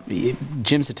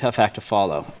 Jim's a tough act to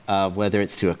follow, whether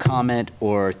it's through a comment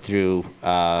or through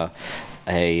a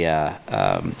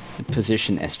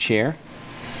position as chair.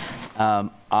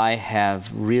 I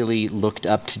have really looked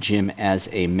up to Jim as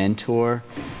a mentor,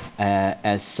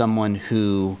 as someone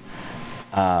who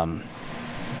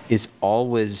is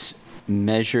always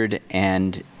measured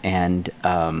and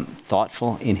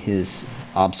thoughtful in his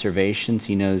observations.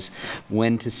 He knows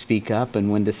when to speak up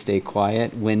and when to stay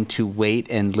quiet, when to wait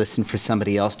and listen for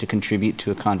somebody else to contribute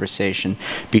to a conversation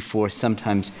before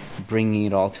sometimes bringing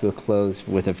it all to a close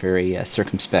with a very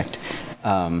circumspect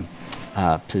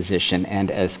position.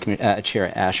 And as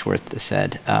Chair Ashworth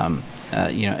said,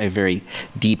 a very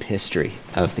deep history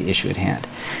of the issue at hand.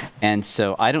 And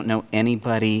so I don't know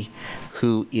anybody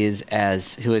who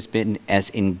has been as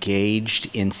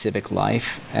engaged in civic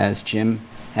life as Jim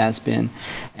has been,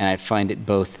 and I find it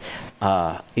both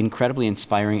incredibly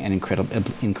inspiring and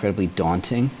incredibly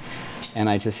daunting. And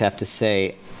I just have to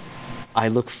say, I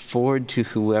look forward to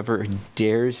whoever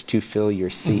dares to fill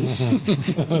your seat,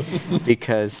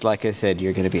 because, like I said,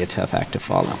 you're going to be a tough act to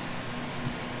follow.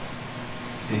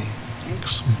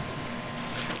 Thanks.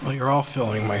 Well, you're all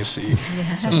filling my seat.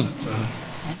 So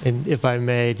And if I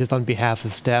may, just on behalf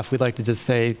of staff, we'd like to just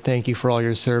say thank you for all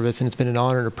your service, and it's been an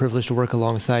honor and a privilege to work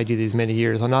alongside you these many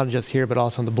years, not just here, but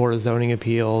also on the Board of Zoning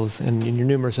Appeals and in your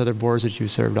numerous other boards that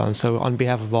you've served on. So on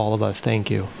behalf of all of us,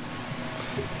 thank you.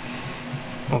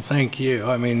 Well, thank you.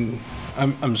 I mean,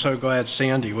 I'm so glad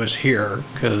Sandy was here,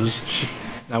 because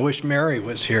I wish Mary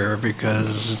was here,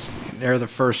 because they're the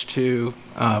first two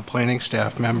planning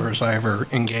staff members I ever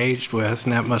engaged with,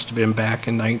 and that must have been back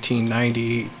in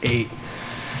 1998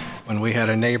 when we had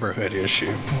a neighborhood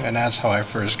issue, and that's how I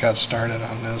first got started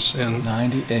on this in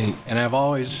 98. And I've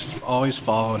always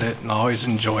followed it and always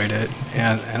enjoyed it,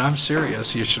 and I'm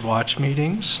serious. You should watch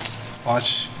meetings.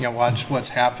 Watch what's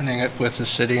happening with the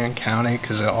city and county,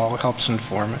 because it all helps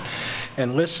inform it.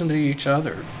 And listen to each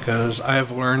other, because I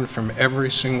have learned from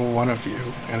every single one of you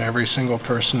and every single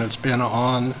person that's been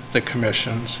on the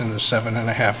commissions in the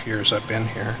 7.5 years I've been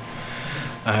here.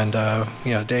 And,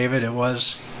 David, it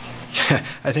was,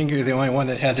 I think you're the only one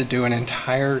that had to do an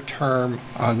entire term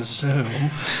on Zoom,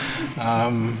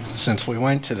 since we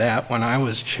went to that when I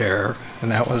was chair,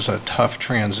 and that was a tough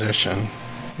transition.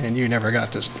 And you never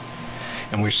got to.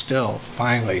 And we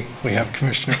have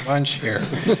Commissioner Bunch here.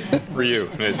 For you.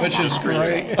 Which is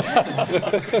great.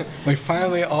 We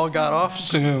finally all got off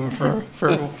Zoom for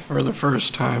the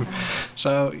first time.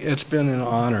 So it's been an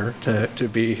honor to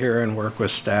be here and work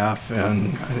with staff,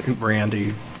 and I think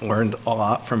Randy learned a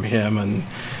lot from him, and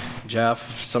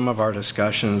Jeff, some of our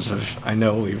discussions I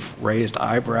know we've raised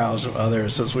eyebrows of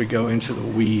others as we go into the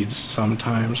weeds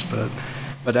sometimes, but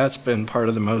that's been part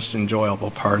of the most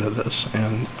enjoyable part of this,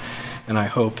 and I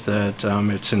hope that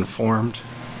it's informed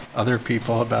other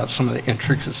people about some of the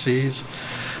intricacies.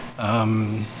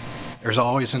 There's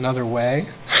always another way.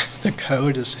 The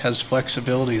code has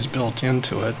flexibilities built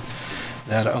into it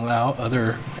that allow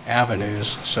other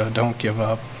avenues, so don't give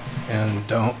up, and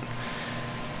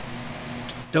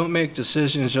don't make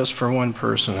decisions just for one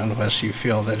person unless you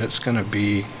feel that it's going to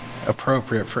be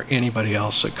appropriate for anybody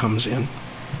else that comes in.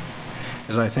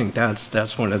 because I think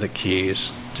that's one of the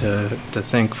keys to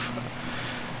think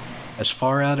as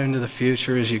far out into the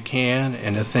future as you can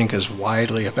and to think as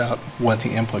widely about what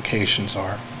the implications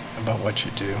are about what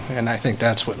you do. And I think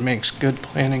that's what makes good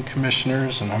planning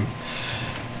commissioners, and I'm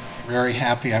very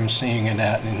happy I'm seeing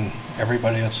that in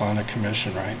everybody that's on the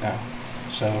commission right now.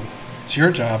 So it's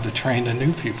your job to train the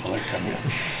new people that come in.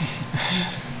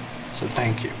 So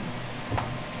thank you.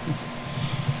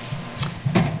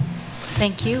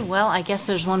 Thank you. Well, I guess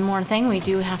there's one more thing. We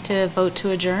do have to vote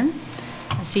to adjourn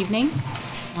this evening.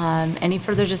 Any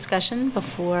further discussion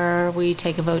before we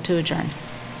take a vote to adjourn?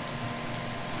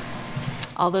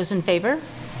 All those in favor?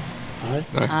 Aye.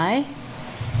 Aye.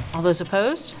 All those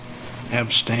opposed?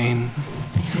 Abstain.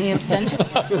 Any abstentions?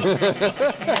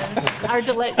 Hard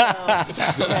to let go.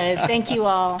 All right, thank you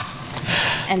all.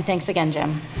 And thanks again,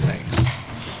 Jim. Thanks.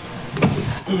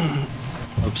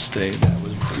 Abstain, that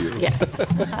was beautiful. Yes.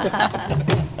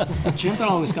 Jim can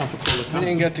always come for public comment. We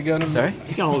didn't get to go to... Sorry?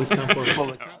 You can always come for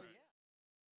public comment.